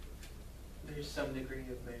 There's some degree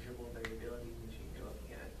of measurable variability in the gene you're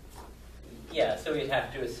looking at. Yeah, so we'd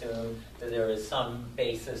have to assume that there is some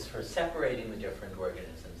basis for separating the different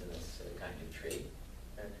organisms in this kind of tree.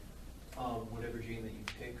 Whatever gene that you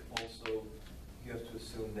pick, also you have to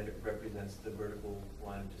assume that it represents the vertical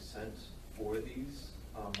line of descent for these,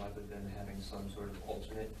 rather than having some sort of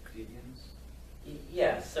alternate deviance.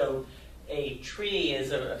 Yeah, so a tree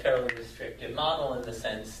is a fairly restrictive model in the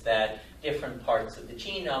sense that different parts of the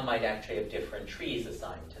genome might actually have different trees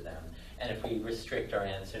assigned to them. And if we restrict our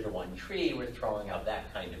answer to one tree, we're throwing out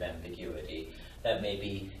that kind of ambiguity. That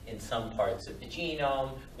maybe in some parts of the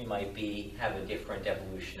genome, we might have a different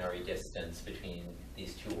evolutionary distance between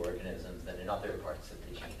these two organisms than in other parts of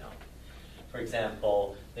the genome. For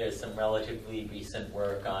example, there's some relatively recent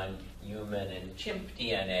work on human and chimp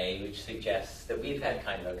DNA, which suggests that we've had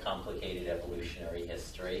kind of a complicated evolutionary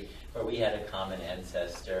history, where we had a common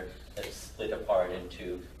ancestor that split apart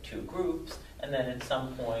into two groups, and then at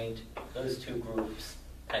some point, those two groups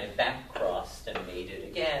kind of back-crossed and mated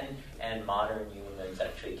again, and modern humans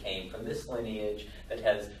actually came from this lineage that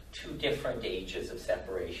has two different ages of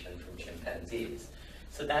separation from chimpanzees.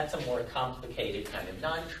 So that's a more complicated kind of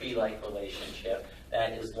non-tree-like relationship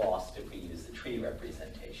that is lost if we use the tree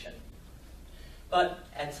representation. But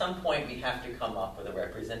at some point, we have to come up with a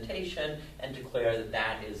representation and declare that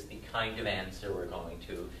that is the kind of answer we're going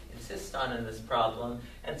to insist on in this problem.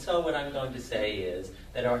 And so what I'm going to say is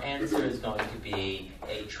that our answer is going to be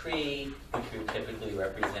a tree, which we typically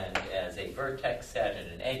represent as a vertex set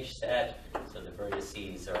and an edge set. So the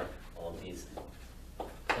vertices are all these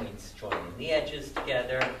points joining the edges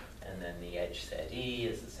together, and then the edge set E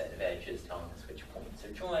is the set of edges telling us which points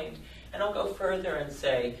are joined. And I'll go further and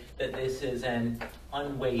say that this is an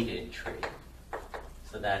unweighted tree.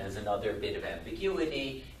 So that is another bit of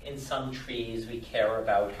ambiguity. In some trees, we care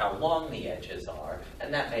about how long the edges are,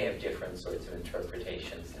 and that may have different sorts of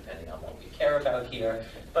interpretations depending on what we care about here.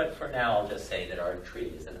 But for now, I'll just say that our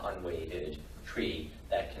tree is an unweighted tree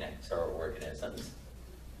that connects our organisms.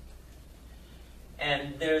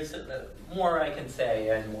 And there's more I can say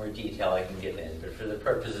and more detail I can give in, but for the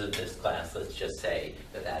purposes of this class, let's just say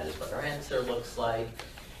that that is what our answer looks like.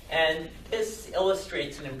 And this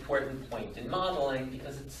illustrates an important point in modeling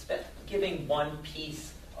because it's giving one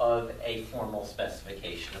piece of a formal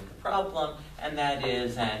specification of the problem, and that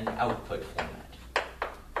is an output format.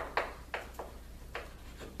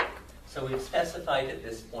 So we've specified at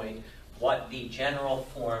this point what the general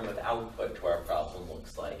form of output to our problem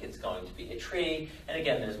looks like. It's going to be a tree, and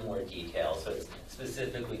again, there's more detail, so it's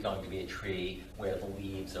specifically going to be a tree where the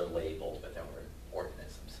leaves are labeled with our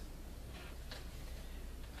organisms.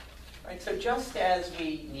 All right, so just as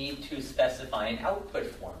we need to specify an output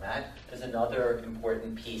format, there's another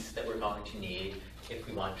important piece that we're going to need if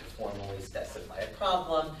we want to formally specify a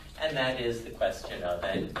problem, and that is the question of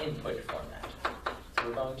an input format. So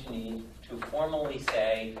we're going to need to formally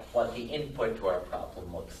say what the input to our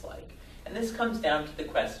problem looks like. And this comes down to the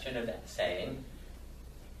question of saying,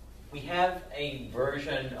 we have a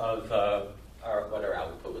version of what our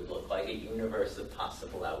output would look like, a universe of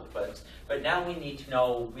possible outputs, but now we need to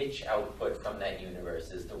know which output from that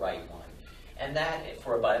universe is the right one. And that,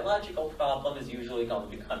 for a biological problem, is usually going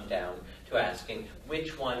to come down to asking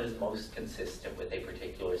which one is most consistent with a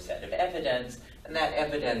particular set of evidence, and that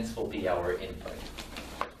evidence will be our input.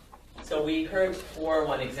 So we heard before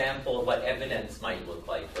one example of what evidence might look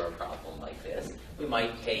like for a problem like this. We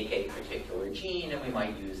might take a particular gene and we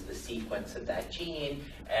might use the sequence of that gene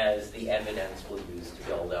as the evidence we'll use to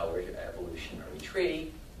build our evolutionary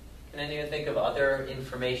tree. Can anyone think of other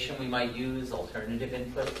information we might use, alternative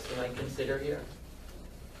inputs we might consider here?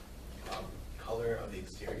 Color of the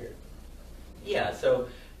exterior. Yeah, so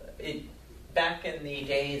back in the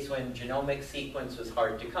days when genomic sequence was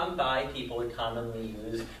hard to come by, people would commonly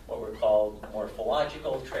use what were called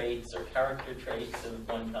morphological traits or character traits of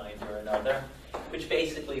one kind or another, which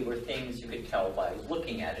basically were things you could tell by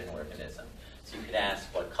looking at an organism. So you could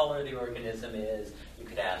ask what color the organism is, you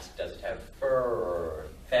could ask does it have fur or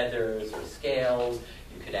feathers or scales,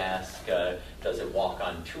 you could ask does it walk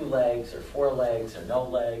on 2 legs or 4 legs or no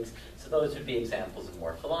legs. So those would be examples of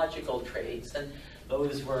morphological traits, and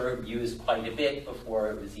those were used quite a bit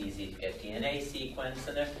before it was easy to get DNA sequence,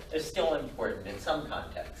 and they're still important in some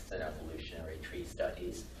contexts in evolutionary tree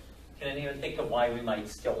studies. Can anyone think of why we might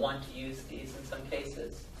still want to use these in some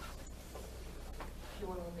cases? If you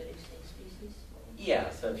want to look at extinct species? Yeah,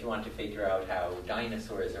 so if you want to figure out how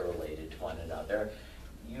dinosaurs are related to one another,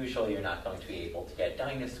 usually you're not going to be able to get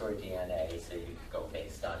dinosaur DNA, so you could go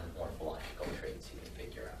based on morphological traits you can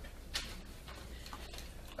figure out.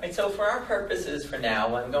 Right, so for our purposes for now,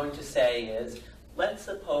 what I'm going to say is, let's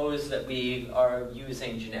suppose that we are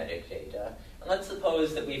using genetic data, and let's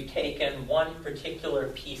suppose that we've taken one particular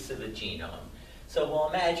piece of the genome. So we'll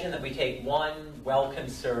imagine that we take one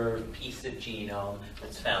well-conserved piece of genome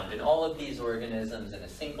that's found in all of these organisms in a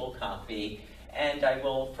single copy, and I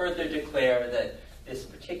will further declare that this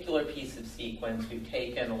particular piece of sequence, we've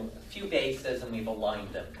taken a few bases and we've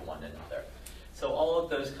aligned them to one another. So all of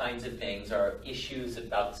those kinds of things are issues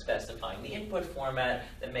about specifying the input format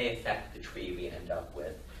that may affect the tree we end up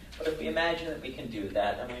with. But if we imagine that we can do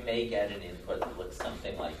that, then we may get an input that looks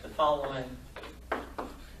something like the following.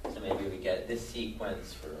 So maybe we get this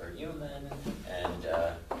sequence for a human, and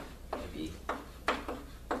maybe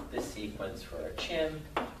this sequence for a chimp,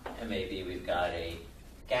 and maybe we've got a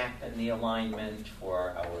gap in the alignment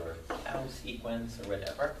for our cow sequence or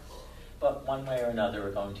whatever. But one way or another,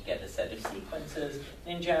 we're going to get a set of sequences.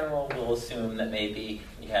 In general, we'll assume that maybe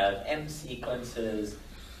we have m sequences,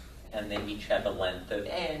 and they each have a length of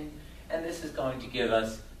n, and this is going to give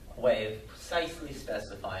us a way of precisely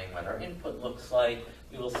specifying what our input looks like.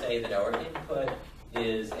 We will say that our input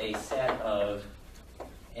is a set of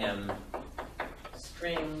m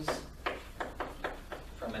strings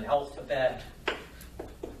from an alphabet,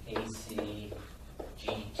 A, C,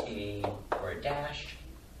 G, T, or a dash.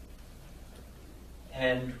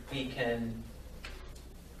 And we can,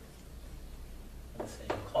 let's say,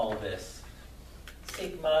 call this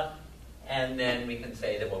sigma, and then we can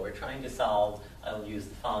say that what we're trying to solve, I'll use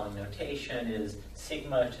the following notation, is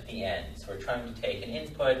sigma to the n. So we're trying to take an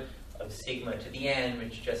input of sigma to the n,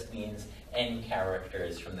 which just means n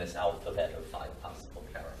characters from this alphabet of 5 possible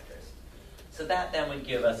characters. So that then would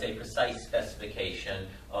give us a precise specification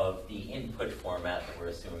of the input format that we're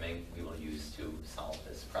assuming we will use to solve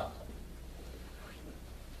this problem.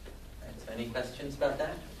 All right, so any questions about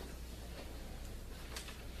that?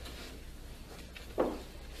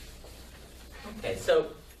 Okay, so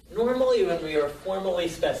normally when we are formally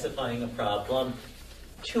specifying a problem,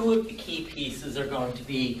 2 of the key pieces are going to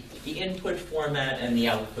be the input format and the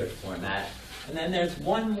output format. And then there's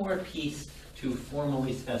one more piece to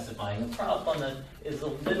formally specifying a problem that is a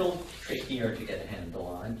little trickier to get a handle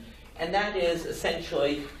on. And that is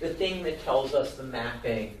essentially the thing that tells us the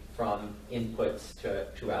mapping from inputs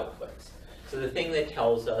to outputs. So the thing that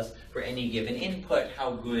tells us for any given input,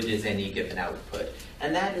 how good is any given output.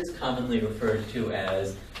 And that is commonly referred to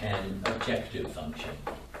as an objective function.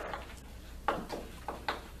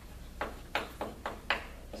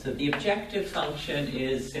 So the objective function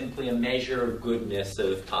is simply a measure of goodness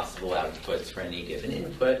of possible outputs for any given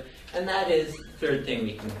input, and that is the third thing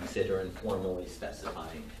we can consider in formally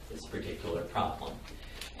specifying this particular problem.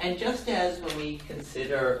 And just as when we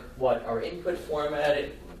consider what our input format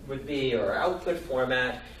would be, or our output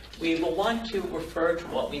format, we will want to refer to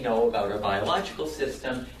what we know about our biological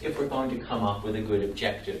system if we're going to come up with a good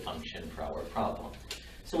objective function for our problem.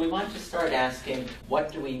 So we want to start asking,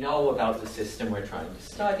 what do we know about the system we're trying to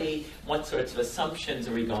study? What sorts of assumptions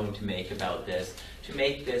are we going to make about this to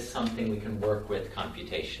make this something we can work with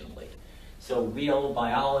computationally? So real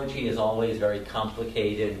biology is always very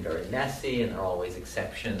complicated and very messy, and there are always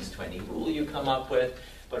exceptions to any rule you come up with.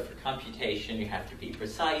 But for computation, you have to be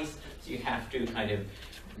precise, so you have to kind of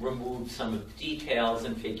remove some of the details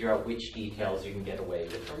and figure out which details you can get away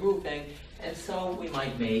with removing. And so we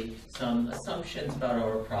might make some assumptions about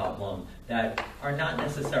our problem that are not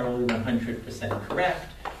necessarily 100%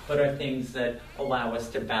 correct, but are things that allow us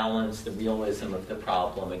to balance the realism of the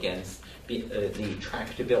problem against the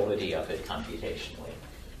tractability of it computationally.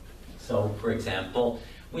 So, for example,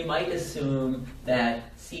 we might assume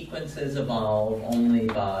that sequences evolve only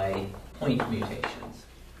by point mutations.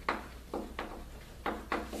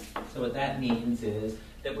 So what that means is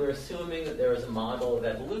that we're assuming that there is a model of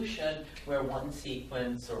evolution where one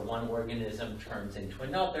sequence or one organism turns into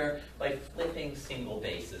another by flipping single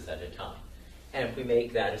bases at a time. And if we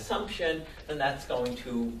make that assumption, then that's going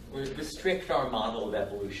to restrict our model of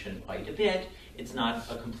evolution quite a bit. It's not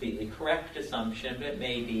a completely correct assumption, but it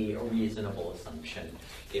may be a reasonable assumption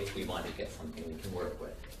if we want to get something we can work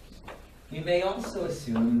with. We may also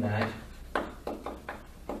assume that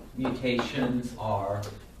mutations are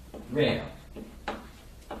rare.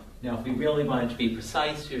 Now, if we really wanted to be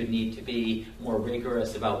precise, we would need to be more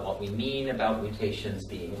rigorous about what we mean about mutations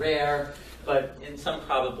being rare. But in some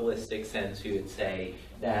probabilistic sense, we would say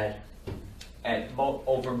that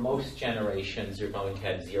over most generations, you're going to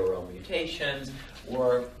have 0 mutations,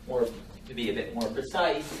 or to be a bit more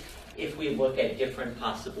precise, if we look at different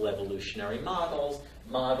possible evolutionary models,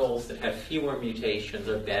 models that have fewer mutations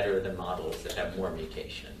are better than models that have more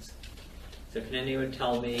mutations. So can anyone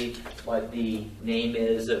tell me what the name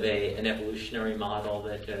is of an evolutionary model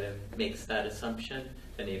that makes that assumption?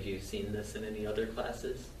 Have any of you seen this in any other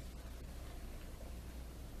classes?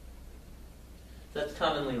 That's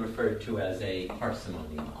commonly referred to as a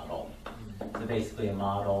parsimony model. So basically a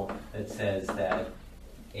model that says that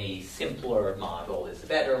a simpler model is a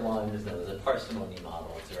better one, is known as a parsimony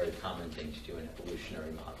model. It's a very common thing to do in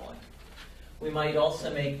evolutionary modeling. We might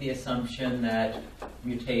also make the assumption that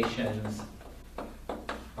mutations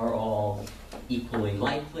are all equally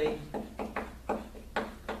likely.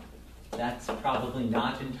 that's probably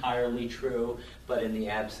not entirely true, but in the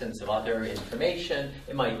absence of other information,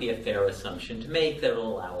 it might be a fair assumption to make that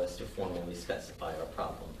will allow us to formally specify our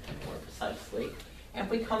problem more precisely. And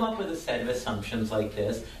if we come up with a set of assumptions like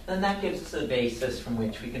this, then that gives us a basis from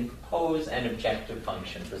which we can propose an objective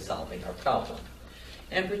function for solving our problem.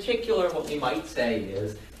 And in particular, what we might say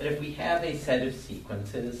is that if we have a set of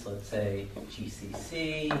sequences, let's say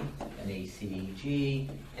GCC, and ACG,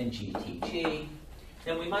 and GTG,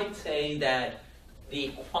 then we might say that the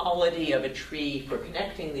quality of a tree for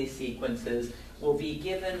connecting these sequences will be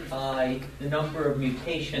given by the number of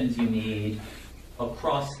mutations you need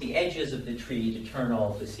across the edges of the tree to turn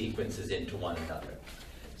all of the sequences into one another.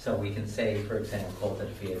 So we can say, for example, that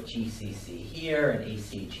if we have GCC here and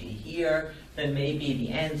ACG here, then maybe the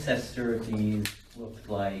ancestor of these looked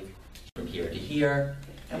like from here to here.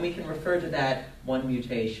 And we can refer to that one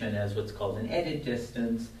mutation as what's called an edit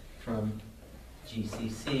distance from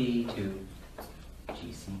GCC to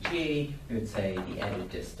GCG. We would say the edit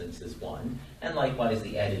distance is 1. And likewise,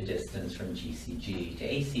 the edit distance from GCG to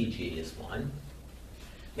ACG is 1.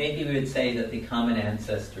 Maybe we would say that the common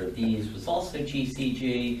ancestor of these was also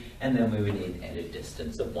GCG, and then we would need an edit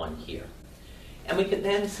distance of 1 here. And we could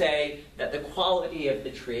then say that the quality of the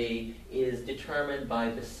tree is determined by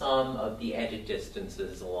the sum of the edit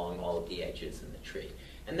distances along all of the edges in the tree.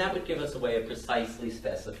 And that would give us a way of precisely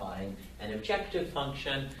specifying an objective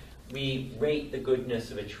function. We rate the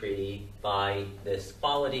goodness of a tree by this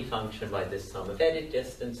quality function, by this sum of edit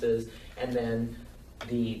distances, and then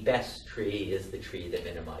the best tree is the tree that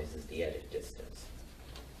minimizes the edit distance.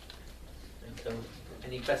 And so,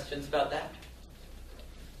 any questions about that?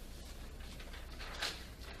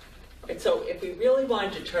 Right, so if we really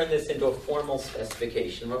wanted to turn this into a formal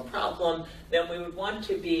specification of a problem, then we would want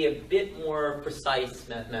to be a bit more precise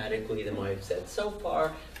mathematically than what I've said so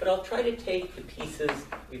far, but I'll try to take the pieces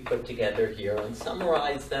we put together here and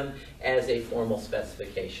summarize them as a formal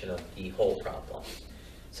specification of the whole problem.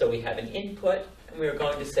 So we have an input, and we're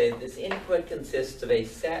going to say that this input consists of a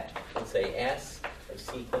set, let's say S, of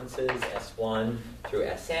sequences S1 through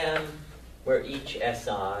Sm, where each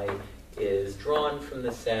Si is drawn from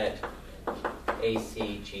the set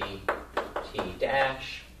ACGT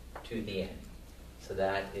dash to the n. So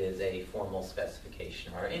that is a formal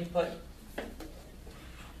specification of our input.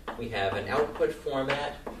 We have an output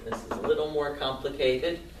format. This is a little more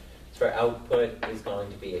complicated. So our output is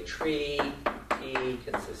going to be a tree, T,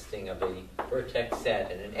 consisting of a vertex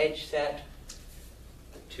set and an edge set.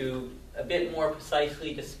 To a bit more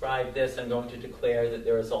precisely describe this, I'm going to declare that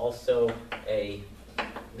there is also a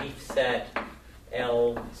leaf set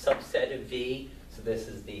L subset of V. So this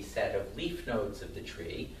is the set of leaf nodes of the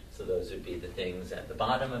tree. So those would be the things at the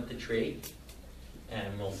bottom of the tree.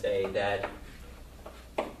 And we'll say that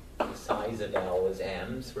the size of L is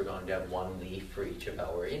M, so we're going to have one leaf for each of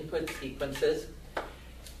our input sequences.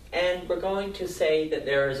 And we're going to say that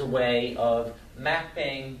there is a way of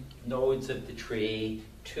mapping nodes of the tree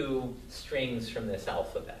to strings from this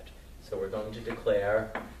alphabet. So we're going to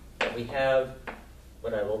declare that we have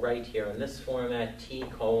what I will write here in this format, T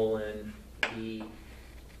colon B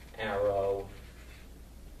arrow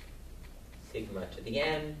sigma to the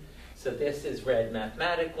n. So this is read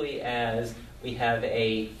mathematically as we have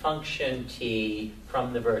a function T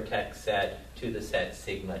from the vertex set to the set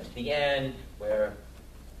sigma to the n, where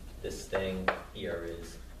this thing here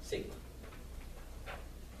is sigma.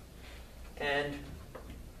 And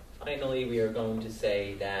finally, we are going to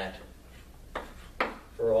say that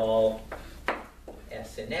for all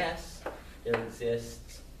S in S, there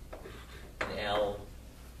exists an L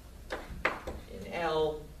in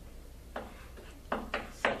L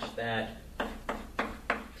such that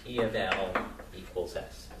T of L equals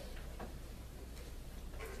S.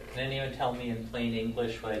 So can anyone tell me in plain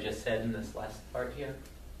English what I just said in this last part here?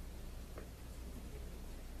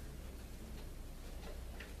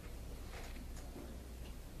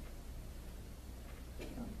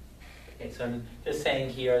 Okay, so I'm just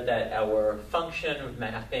saying here that our function of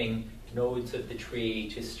mapping nodes of the tree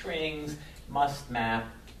to strings must map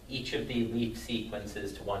each of the leaf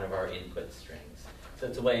sequences to one of our input strings. So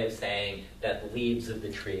it's a way of saying that the leaves of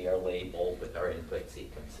the tree are labeled with our input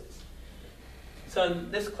sequences. So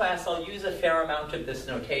in this class, I'll use a fair amount of this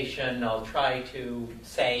notation. I'll try to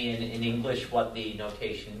say in English what the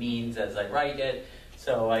notation means as I write it.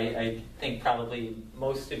 So I think probably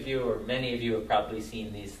most of you or many of you have probably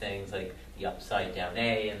seen these things like the upside down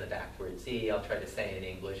A and the backwards Z. I'll try to say in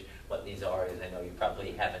English what these are, as I know you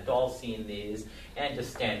probably haven't all seen these, and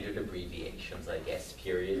just standard abbreviations like S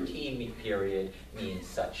period, T period means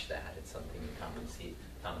such that. It's something you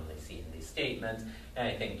commonly see in these statements, and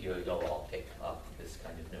I think you'll all pick up this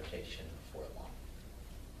kind of notation before long.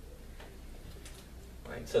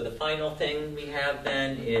 Right, so the final thing we have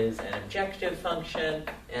then is an objective function,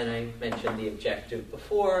 and I mentioned the objective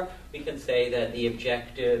before. We can say that the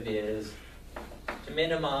objective is to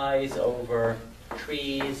minimize over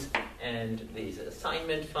trees and these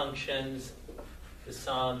assignment functions, the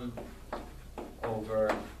sum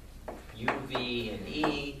over u, v, and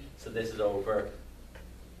e. So this is over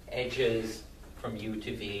edges from u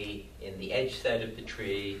to v in the edge set of the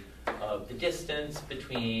tree of the distance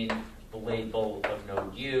between the label of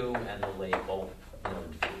node u and the label of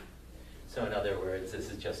node v. So in other words, this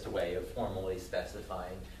is just a way of formally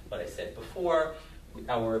specifying what I said before.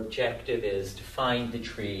 Our objective is to find the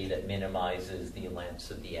tree that minimizes the lengths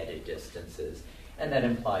of the edit distances. And that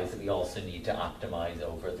implies that we also need to optimize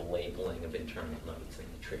over the labeling of internal nodes in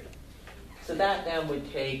the tree. So that then would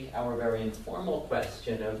take our very informal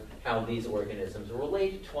question of how these organisms are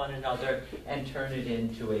related to one another and turn it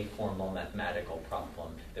into a formal mathematical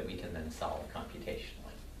problem that we can then solve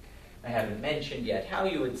computationally. I haven't mentioned yet how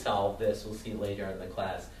you would solve this. We'll see later in the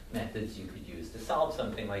class methods you could use to solve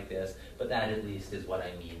something like this, but that at least is what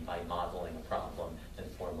I mean by modeling a problem and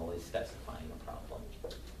formally specifying a problem.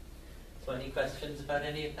 So any questions about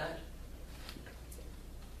any of that?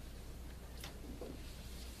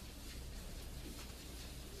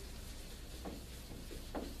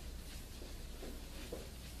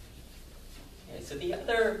 Okay, so the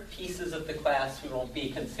other pieces of the class we won't be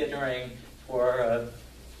considering for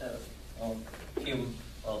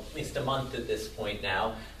at least a month at this point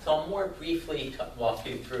now. So I'll more briefly walk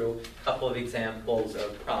you through a couple of examples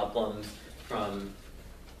of problems from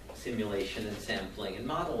simulation and sampling and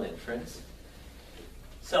model inference.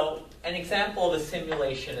 So an example of a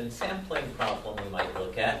simulation and sampling problem we might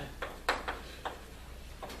look at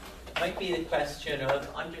might be the question of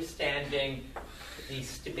understanding the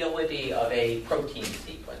stability of a protein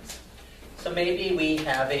sequence. So maybe we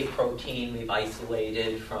have a protein we've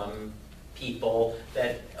isolated from people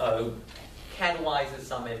that catalyzes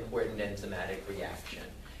some important enzymatic reaction.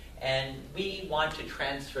 And we want to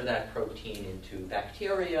transfer that protein into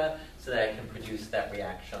bacteria so that it can produce that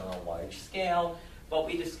reaction on a large scale. But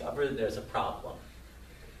we discover there's a problem.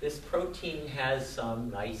 This protein has some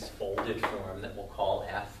nice folded form that we'll call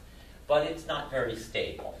F, but it's not very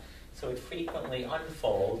stable. So it frequently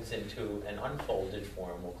unfolds into an unfolded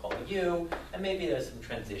form we'll call U, and maybe there's some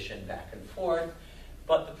transition back and forth.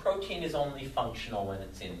 But the protein is only functional when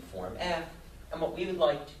it's in form F. And what we would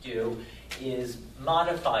like to do is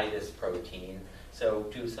modify this protein, so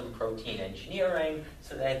do some protein engineering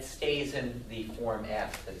so that it stays in the form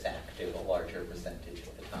F that's active a larger percentage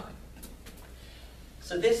of the time.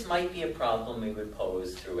 So this might be a problem we would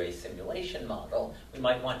pose through a simulation model. We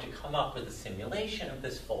might want to come up with a simulation of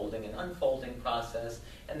this folding and unfolding process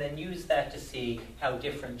and then use that to see how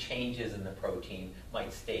different changes in the protein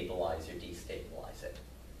might stabilize or destabilize it.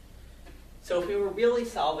 So if we were really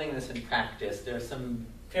solving this in practice, there are some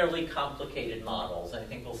fairly complicated models. I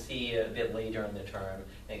think we'll see a bit later in the term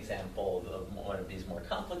an example of one of these more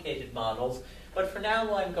complicated models. But for now,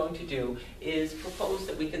 what I'm going to do is propose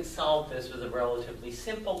that we could solve this with a relatively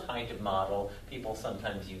simple kind of model people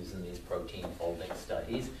sometimes use in these protein folding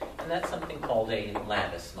studies, and that's something called a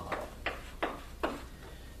lattice model.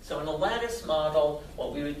 So in a lattice model,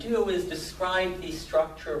 what we would do is describe the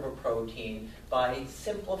structure of a protein by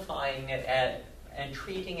simplifying it and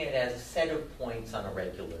treating it as a set of points on a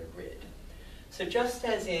regular grid. So just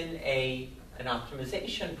as in an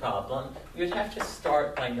optimization problem, we would have to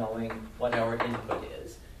start by knowing what our input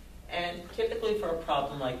is. And typically for a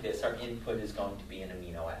problem like this, our input is going to be an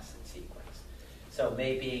amino acid sequence. So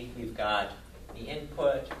maybe we've got the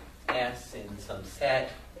input S in some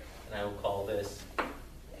set, and I will call this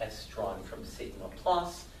S drawn from sigma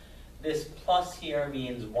plus. This plus here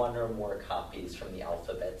means one or more copies from the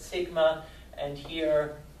alphabet sigma, and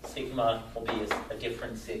here sigma will be a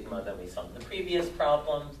different sigma than we saw in the previous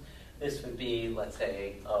problems. This would be, let's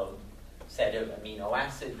say, a set of amino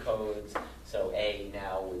acid codes. So A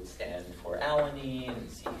now would stand for alanine, and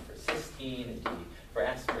C for cysteine, and D for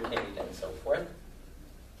aspartate, and so forth.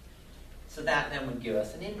 So that then would give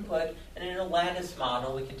us an input. And in a lattice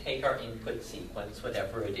model, we can take our input sequence,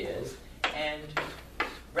 whatever it is, and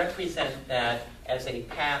represent that as a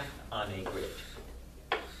path on a grid.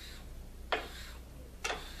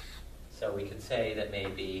 So we could say that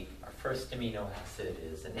maybe our first amino acid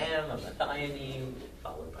is an M, a methionine,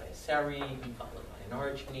 followed by a serine, followed by an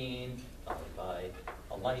arginine, followed by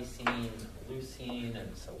a lysine, a leucine,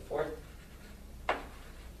 and so forth.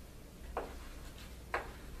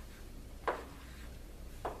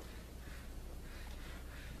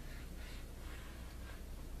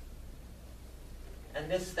 And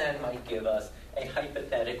this then might give us a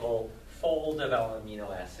hypothetical fold of our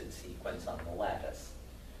amino acid sequence on the lattice.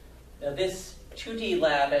 Now this 2D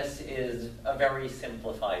lattice is a very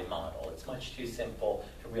simplified model. It's much too simple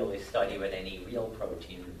to really study what any real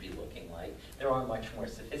protein would be looking like. There are much more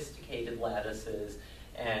sophisticated lattices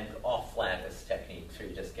and off-lattice techniques where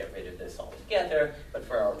you just get rid of this altogether, but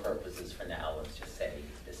for our purposes for now, let's just say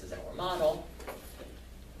this is our model.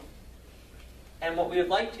 And what we would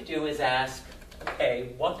like to do is ask, okay,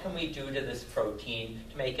 what can we do to this protein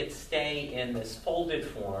to make it stay in this folded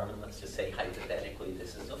form? And let's just say, hypothetically,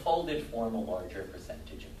 this is a folded form a larger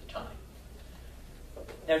percentage of the time.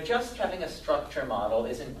 Now, just having a structure model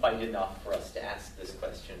isn't quite enough for us to ask this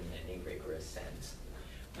question in any rigorous sense.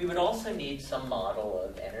 We would also need some model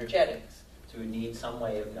of energetics. So we would need some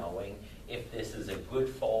way of knowing if this is a good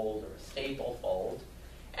fold or a stable fold.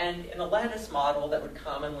 And in a lattice model, that would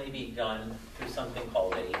commonly be done through something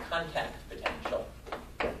called a contact potential.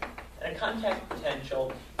 And a contact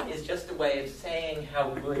potential is just a way of saying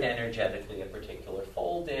how good energetically a particular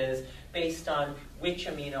fold is based on which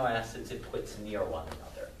amino acids it puts near one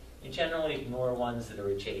another. You generally ignore ones that are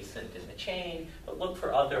adjacent in the chain, but look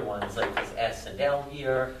for other ones like this S and L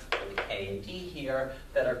here, or the K and D here,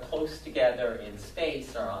 that are close together in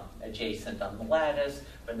space or adjacent on the lattice,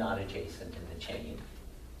 but not adjacent in the chain.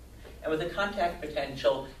 And with a contact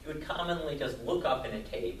potential, you would commonly just look up in a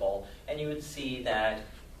table, and you would see that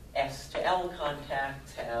S to L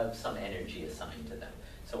contacts have some energy assigned to them.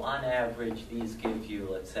 So on average, these give you,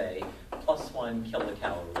 let's say, +1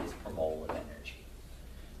 kilocalories per mole of energy.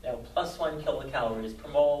 Now, +1 kilocalories per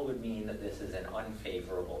mole would mean that this is an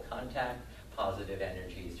unfavorable contact. Positive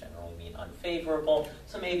energies generally mean unfavorable,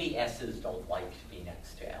 so maybe S's don't like to be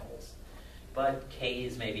next to L's. But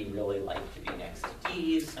K's maybe really like to be next to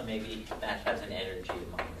D's, so maybe that has an energy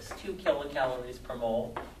of -2 kilocalories per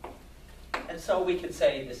mole. And so we could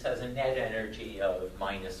say this has a net energy of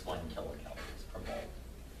 -1 kilocalories per mole.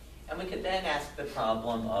 And we could then ask the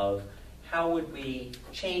problem of how would we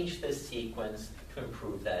change this sequence to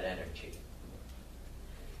improve that energy?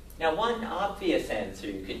 Now, one obvious answer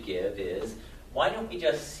you could give is, why don't we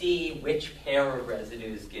just see which pair of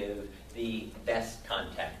residues give the best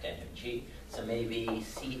contact energy? So maybe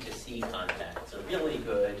C to C contacts are really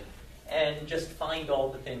good, and just find all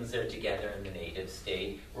the things that are together in the native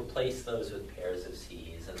state, replace those with pairs of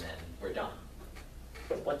C's, and then we're done.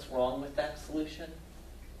 What's wrong with that solution?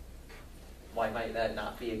 Why might that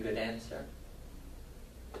not be a good answer?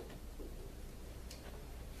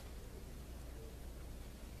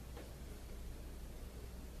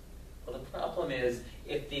 Well, the problem is,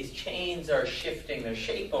 if these chains are shifting their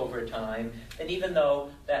shape over time, then even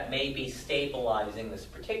though that may be stabilizing this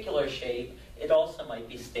particular shape, it also might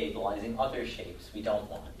be stabilizing other shapes we don't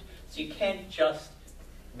want. So you can't just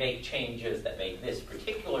make changes that make this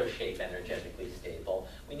particular shape energetically stable.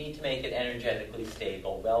 We need to make it energetically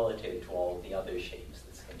stable relative to all of the other shapes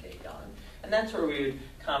this can take on. And that's where we would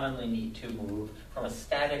commonly need to move from a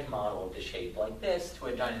static model of the shape like this to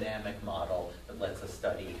a dynamic model that lets us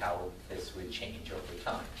study how this would change over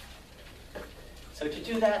time. So to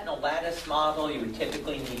do that in a lattice model, you would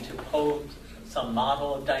typically need to pose some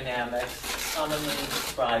model of dynamics, commonly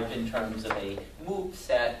described in terms of a move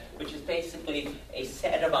set, which is basically a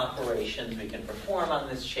set of operations we can perform on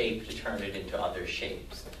this shape to turn it into other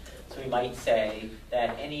shapes. So we might say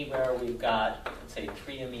that anywhere we've got, let's say,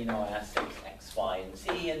 3 amino acids, X, Y, and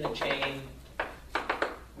Z in the chain,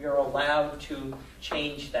 we are allowed to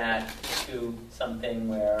change that to something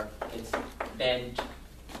where it's bent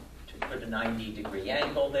to put a 90-degree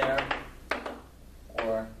angle there,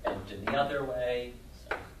 or bent in the other way.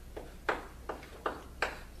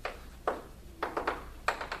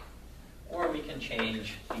 Or we can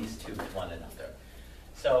change these two to one another.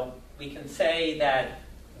 So we can say that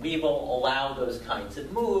we will allow those kinds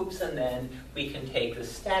of moves, and then we can take the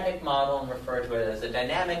static model and refer to it as a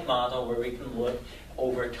dynamic model, where we can look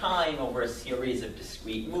over time, over a series of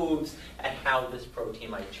discrete moves, at how this protein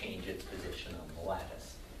might change its position on the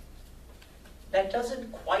lattice. That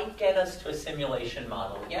doesn't quite get us to a simulation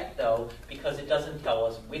model yet, though, because it doesn't tell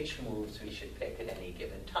us which moves we should pick at any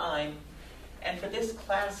given time. And for this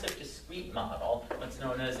class of discrete model, what's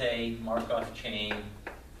known as a Markov chain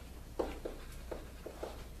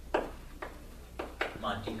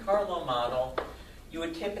Monte Carlo model, you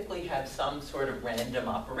would typically have some sort of random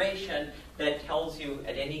operation that tells you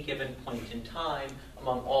at any given point in time,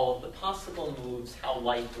 among all of the possible moves, how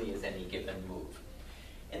likely is any given move.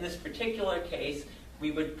 In this particular case,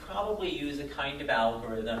 we would probably use a kind of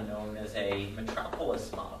algorithm known as a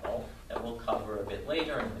metropolis model that we'll cover a bit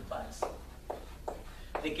later in the class.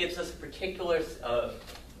 That gives us a particular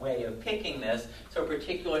way of picking this, so a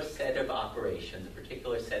particular set of operations, a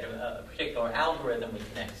particular algorithm we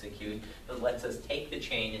can execute that lets us take the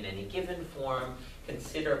chain in any given form,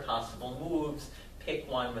 consider possible moves, pick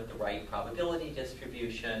one with the right probability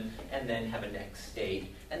distribution, and then have a next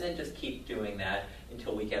state, and then just keep doing that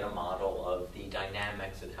until we get a model of the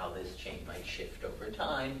dynamics of how this chain might shift over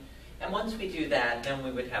time. And once we do that, then we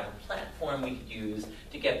would have a platform we could use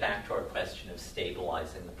to get back to our question of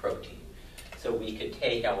stabilizing the protein. So we could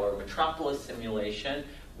take our metropolis simulation,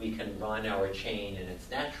 we can run our chain in its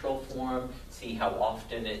natural form, see how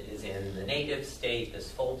often it is in the native state,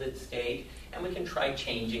 this folded state, and we can try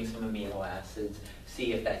changing some amino acids,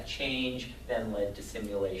 see if that change then led to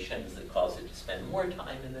simulations that cause it to spend more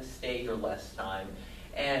time in this state or less time,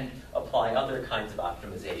 and apply other kinds of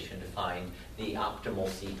optimization to find the optimal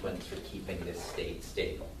sequence for keeping this state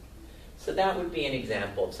stable. So that would be an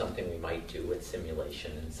example of something we might do with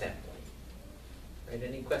simulation and sampling. Right,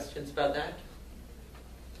 any questions about that?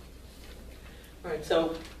 All right,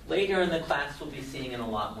 so later in the class we'll be seeing in a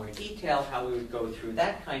lot more detail how we would go through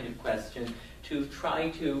that kind of question to try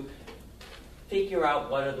to figure out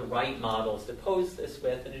what are the right models to pose this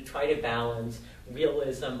with and to try to balance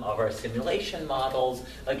realism of our simulation models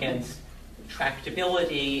against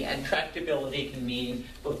tractability, and tractability can mean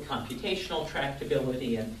both computational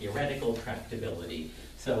tractability and theoretical tractability.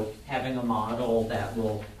 So having a model that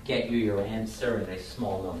will get you your answer in a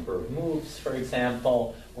small number of moves, for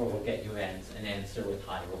example, or will get you an answer with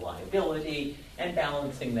high reliability, and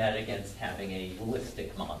balancing that against having a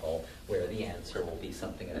holistic model where the answer will be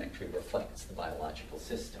something that actually reflects the biological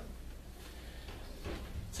system.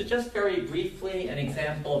 So just very briefly, an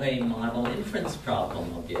example of a model inference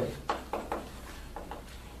problem I'll give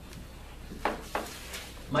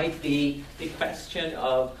might be the question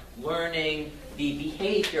of learning the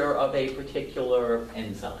behavior of a particular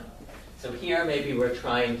enzyme. So here maybe we're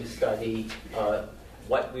trying to study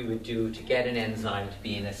what we would do to get an enzyme to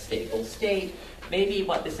be in a stable state. Maybe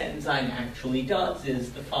what this enzyme actually does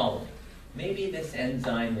is the following. Maybe this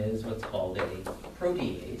enzyme is what's called a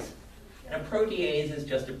protease. And a protease is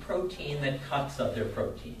just a protein that cuts other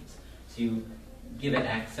proteins. So you give it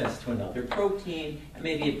access to another protein, and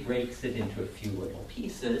maybe it breaks it into a few little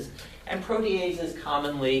pieces. And proteases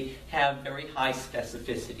commonly have very high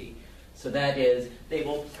specificity. So that is, they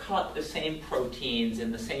will cut the same proteins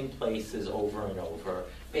in the same places over and over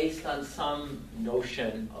based on some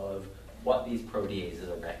notion of what these proteases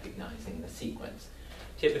are recognizing in the sequence.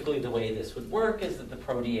 Typically, the way this would work is that the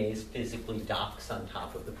protease physically docks on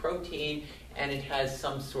top of the protein, and it has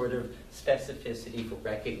some sort of specificity for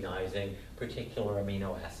recognizing particular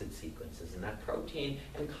amino acid sequences in that protein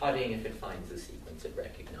and cutting if it finds the sequence it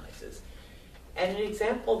recognizes. And an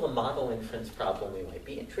example of a model inference problem we might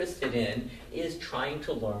be interested in is trying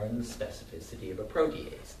to learn the specificity of a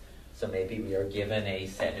protease. So maybe we are given a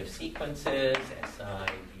set of sequences, Si,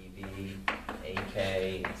 BB,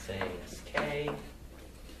 AK, say SK,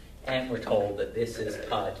 and we're told that this is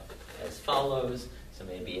cut as follows. So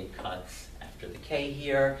maybe it cuts after the K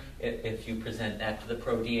here, if you present that to the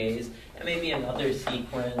protease, and maybe another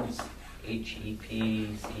sequence, HEP,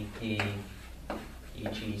 CP,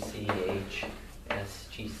 EGCH,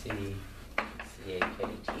 SGC,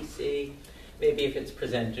 CAK, TC. Maybe if it's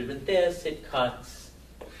presented with this, it cuts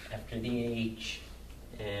after the H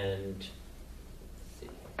and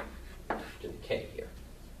after the K here.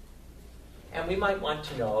 And we might want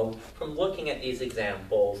to know, from looking at these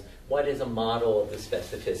examples, what is a model of the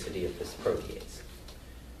specificity of this protease.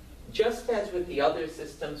 Just as with the other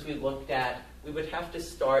systems we looked at, we would have to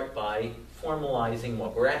start by formalizing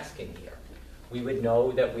what we're asking here. We would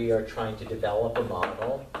know that we are trying to develop a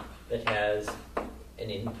model that has an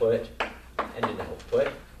input and an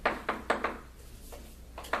output.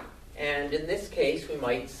 And in this case, we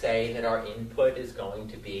might say that our input is going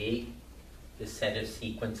to be the set of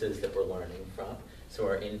sequences that we're learning from. So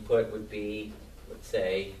our input would be, let's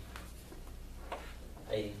say,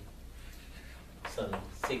 some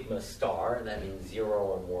sigma star, that means 0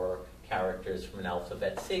 or more characters from an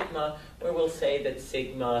alphabet sigma, where we'll say that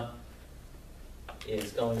sigma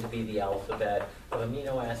is going to be the alphabet of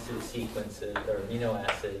amino acid sequences, or amino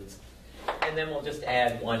acids, and then we'll just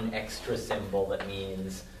add one extra symbol that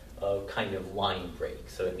means a kind of line break.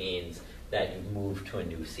 So it means that you move to a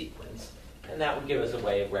new sequence. and that would give us a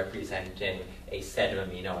way of representing a set of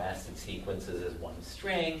amino acid sequences as one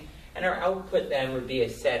string, and our output then would be a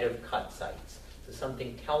set of cut sites. So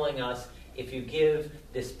something telling us if you give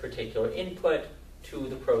this particular input to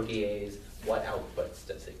the protease, what outputs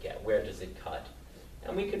does it get? Where does it cut?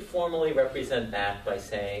 And we could formally represent that by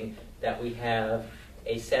saying that we have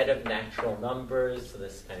a set of natural numbers, so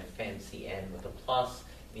this kind of fancy n with a plus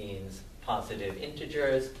means positive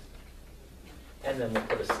integers, and then we'll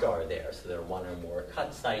put a star there, so there are one or more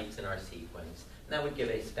cut sites in our sequence. And that would give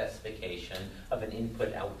a specification of an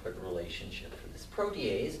input-output relationship for this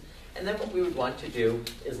protease. And then what we would want to do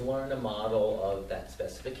is learn a model of that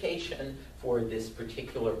specification for this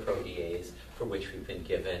particular protease for which we've been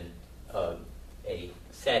given a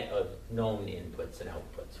set of known inputs and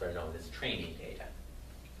outputs, or known as training data.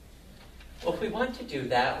 Well, if we want to do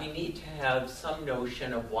that, we need to have some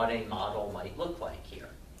notion of what a model might look like here.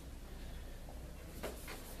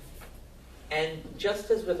 And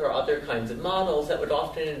just as with our other kinds of models, that would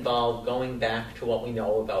often involve going back to what we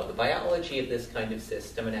know about the biology of this kind of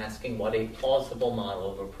system and asking what a plausible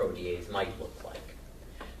model of a protease might look like.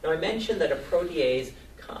 Now, I mentioned that a protease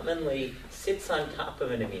commonly sits on top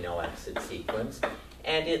of an amino acid sequence,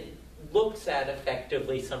 and it looks at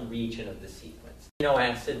effectively some region of the sequence. Amino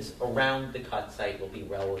acids around the cut site will be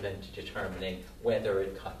relevant to determining whether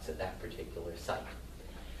it cuts at that particular site.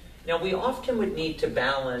 Now, we often would need to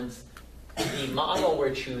balance the model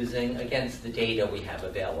we're choosing against the data we have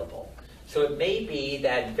available. So it may be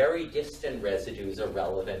that very distant residues are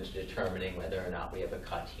relevant to determining whether or not we have a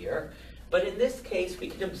cut here. But in this case, we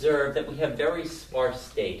can observe that we have very sparse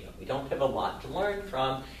data. We don't have a lot to learn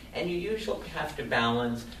from, and you usually have to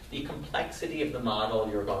balance the complexity of the model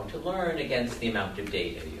you're going to learn against the amount of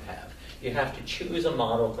data you have. You have to choose a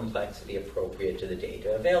model complexity appropriate to the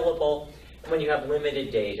data available. And when you have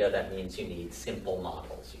limited data, that means you need simple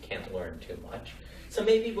models. You can't learn too much. So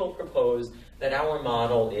maybe we'll propose that our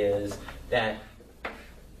model is that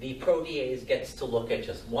the protease gets to look at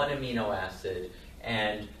just one amino acid,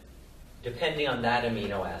 and depending on that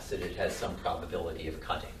amino acid, it has some probability of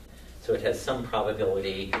cutting. So it has some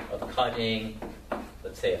probability of cutting,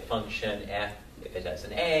 let's say a function f. If it has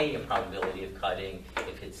an A, a probability of cutting.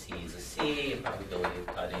 If it sees a C, a probability of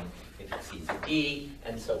cutting. If it sees a D,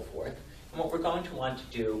 and so forth. And what we're going to want to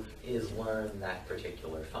do is learn that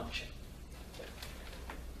particular function.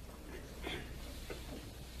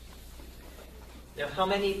 Now, how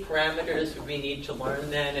many parameters would we need to learn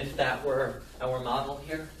then if that were our model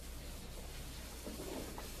here?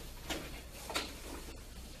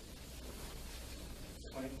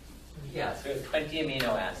 Yeah, so we have 20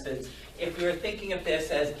 amino acids. If we were thinking of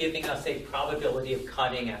this as giving us a probability of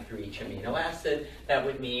cutting after each amino acid, that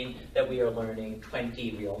would mean that we are learning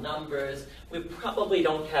 20 real numbers. We probably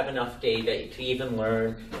don't have enough data to even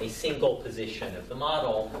learn a single position of the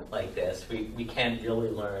model like this. We can't really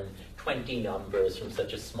learn 20 numbers from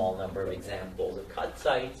such a small number of examples of cut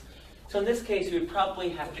sites. So in this case, we would probably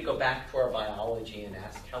have to go back to our biology and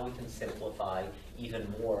ask how we can simplify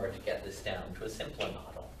even more to get this down to a simpler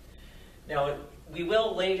model. Now, we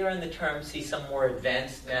will later in the term see some more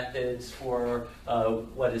advanced methods for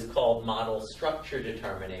what is called model structure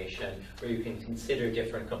determination, where you can consider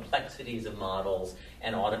different complexities of models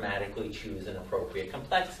and automatically choose an appropriate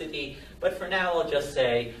complexity. But for now, I'll just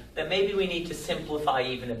say that maybe we need to simplify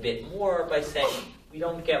even a bit more by saying we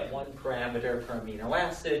don't get one parameter per amino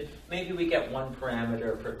acid. Maybe we get one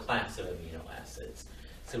parameter per class of amino acids.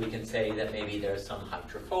 So we can say that maybe there's some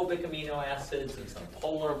hydrophobic amino acids and some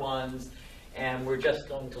polar ones, and we're just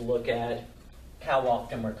going to look at how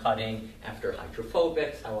often we're cutting after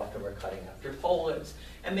hydrophobics, how often we're cutting after polars,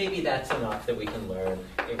 and maybe that's enough that we can learn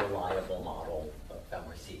a reliable model of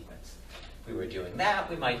our sequence. If we were doing that,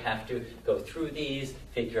 we might have to go through these,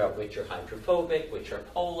 figure out which are hydrophobic, which are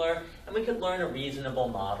polar, and we could learn a reasonable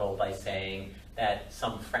model by saying that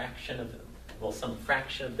some fraction of the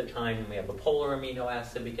time when we have a polar amino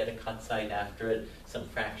acid, we get a cut site after it. Some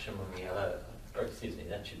fraction when we have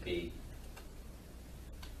that should be,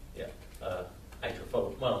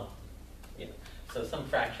 hydrophobic, so some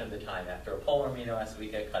fraction of the time after a polar amino acid, we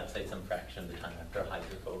get a cut site. Some fraction of the time after a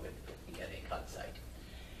hydrophobic, we get a cut site.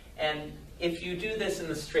 And if you do this in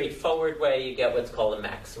the straightforward way, you get what's called a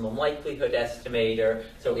maximum likelihood estimator.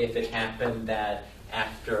 So if it happened that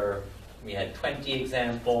after we had 20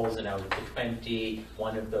 examples, and out of the 20,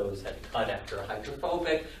 one of those had cut after a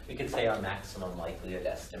hydrophobic, we could say our maximum likelihood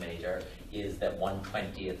estimator is that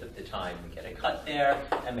 1/20th of the time we get a cut there,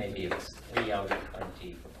 and maybe it's 3 out of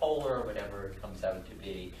 20 for polar, or whatever it comes out to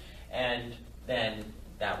be. And then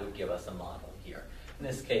that would give us a model here. In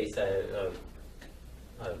this case,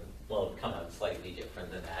 will come out slightly different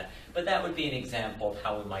than that. But that would be an example of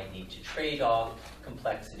how we might need to trade off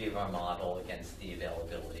complexity of our model against the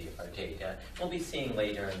availability of our data. We'll be seeing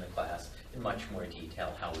later in the class in much more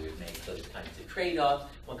detail how we would make those kinds of trade-offs,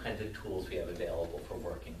 what kinds of tools we have available for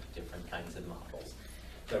working with different kinds of models.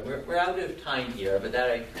 So we're out of time here, but that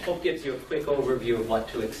I hope gives you a quick overview of what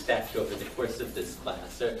to expect over the course of this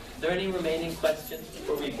class. Are there any remaining questions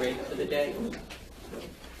before we break for the day?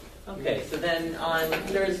 Okay, so then on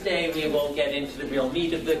Thursday we will get into the real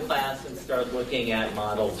meat of the class and start looking at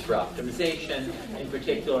models for optimization, in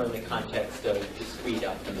particular in the context of discrete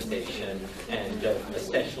optimization and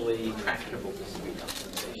especially tractable discrete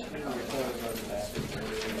optimization.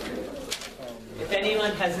 If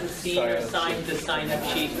anyone hasn't seen or signed the sign-up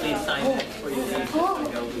sheet, please sign that before you leave. I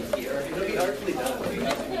know who's here. It'll be artfully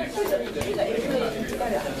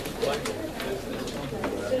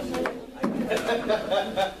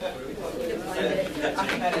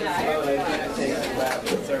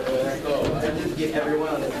Give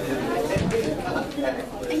everyone